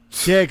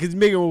 Yeah, because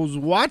Megan was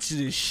watching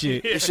this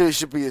shit. It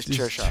should be his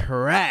chair Just shot.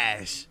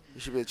 trash.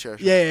 It should be a chair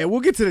shot. Yeah, we'll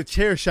get to the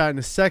chair shot in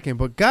a second,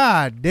 but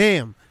god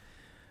damn.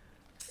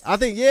 I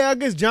think, I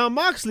guess John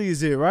Moxley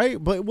is it,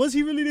 right? But was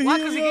he really the Why?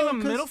 heel? Because he gave though?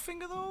 him 'Cause- middle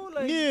finger though.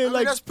 Like, Yeah, I mean,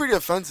 like that's pretty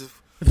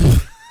offensive.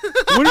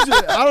 what is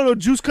it? I don't know.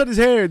 Juice cut his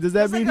hair. Does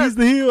that That's mean like he's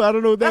the heel? I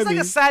don't know what that that's like a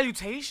means.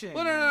 salutation.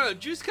 Well, no.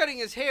 Juice cutting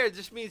his hair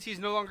just means he's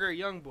no longer a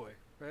young boy,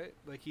 right?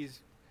 Like he's,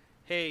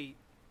 hey,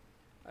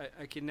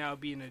 I can now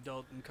be an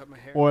adult and cut my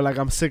hair. Or like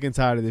I'm sick and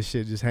tired of this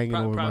shit just hanging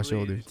over my Probably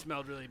shoulders. It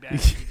smelled really bad.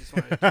 And he just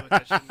wanted to deal with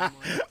that shit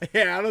anymore.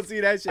 Yeah, I don't see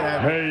that shit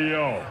happening. Hey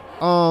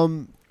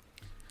yo.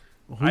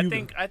 Who I you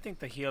think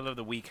the heel of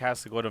the week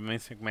has to go to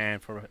Vince McMahon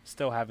for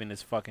still having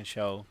his fucking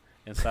show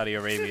in Saudi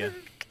Arabia.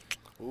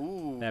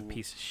 Ooh. That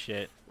piece of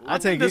shit. I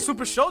take the it.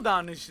 Super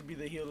Showdown this should be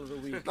the heel of the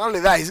week. Not only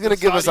that, he's gonna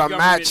give us a Saudi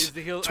government match is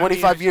the heel- I mean,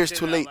 25 I years should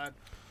too say that late. out loud.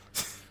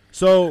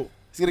 So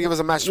He's gonna give us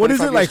a match what is 25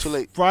 it years like? too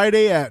late.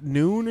 Friday at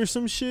noon or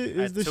some shit?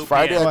 Is At this 2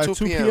 Friday p.m. at Oh, 2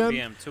 2 p.m. 2 p.m.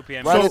 p.m. 2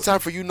 p.m. Right So- in time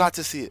for you not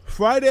to see it.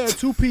 Friday at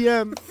 2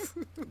 p.m.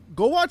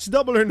 go watch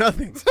Double or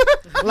Nothing.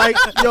 Like,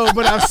 yo,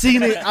 but I've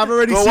seen it. I've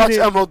already Go seen watch it.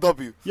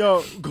 MLW.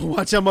 Yo, go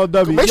watch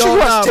MLW. Make sure Yo, you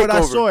watch but I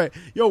Takeover. saw it.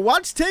 Yo,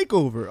 watch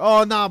Takeover.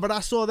 Oh, nah, but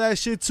I saw that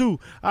shit too.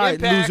 All right,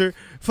 Impact. loser.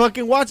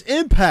 Fucking watch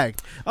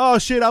Impact. Oh,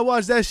 shit, I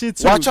watched that shit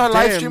too. Watch our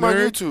live Damn, stream on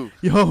nerd. YouTube.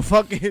 Yo,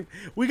 fucking,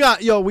 we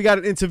got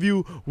an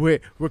interview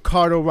with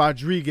Ricardo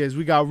Rodriguez.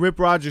 We got Rip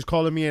Rogers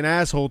calling me an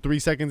asshole 3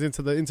 seconds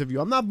into the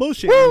interview. I'm not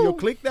bullshitting. Yo,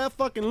 click that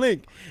fucking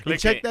link and Click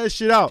check it. that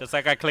shit out. Just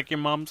like I click your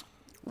mom's.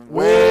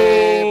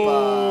 Way back.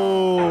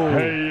 Oh.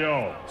 Hey,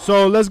 yo.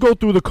 So let's go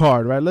through the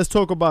card, right? Let's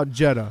talk about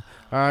Jeddah,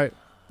 all right?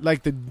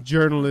 Like the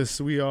journalists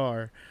we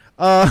are.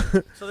 So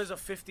there's a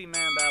 50-man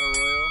battle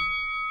royal.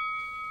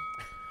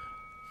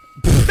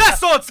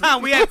 That's all the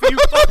time we have for you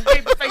fucking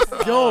baby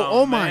faces. Yo,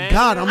 oh my man.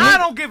 God. I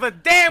don't give a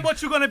damn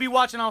what you're gonna be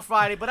watching on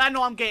Friday, but I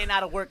know I'm getting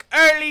out of work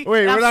early.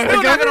 Wait, and we're I'm not still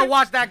gonna not get gonna it?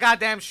 watch that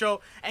goddamn show.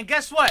 And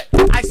guess what?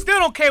 I still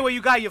don't care where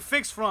you got your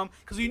fix from,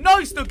 because you know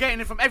you're still getting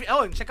it from every.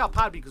 Oh, and check out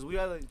Podbean, because we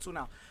are two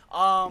now.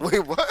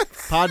 Wait, what?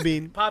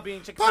 Podbean.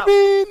 Podbean, check us out.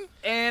 Podbean.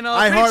 And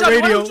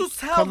iHeartRadio why don't you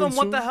tell coming them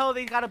what soon. the hell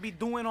they gotta be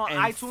doing on And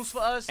iTunes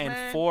for us, And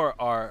man? for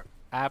our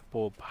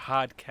Apple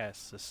Podcast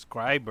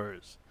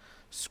subscribers,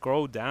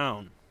 scroll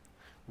down,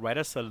 write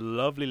us a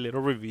lovely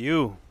little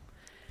review,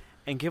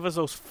 and give us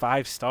those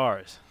 5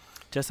 stars.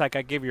 Just like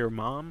I give your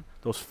mom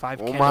those 5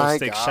 Oh my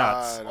candlestick God.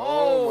 shots.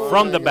 Oh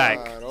From my the back.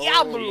 God.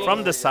 Diablo.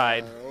 From the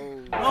side,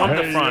 Oh. from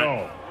the Hey, front.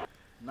 yo.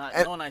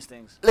 No nice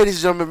things. Ladies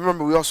and gentlemen,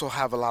 remember we also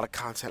have a lot of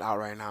content out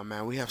right now,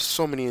 man. We have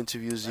so many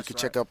interviews you can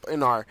check up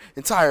in our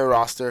entire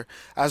roster,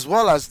 as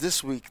well as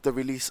this week the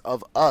release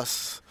of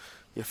Us,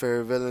 your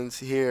favorite villains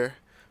here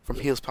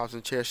from Heels, Pops,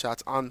 and Chair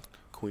Shots on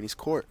Queenie's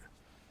Court.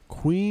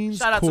 Queen's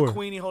Shout out Court. to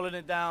Queenie holding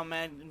it down,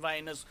 man,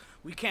 inviting us.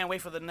 We can't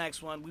wait for the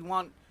next one. We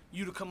want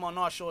you to come on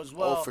our show as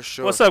well. Oh, for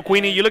sure. What's up,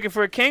 Queenie? You looking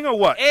for a king or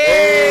what?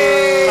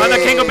 Hey! I'm the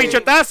king of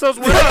bichotazos.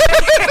 What up?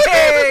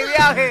 Hey, we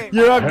out here.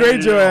 You're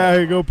upgrade your yo.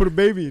 ass. Go put a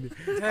baby in it.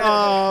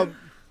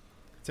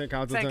 10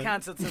 counts of 10 10.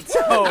 counts of 10.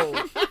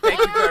 Thank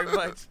you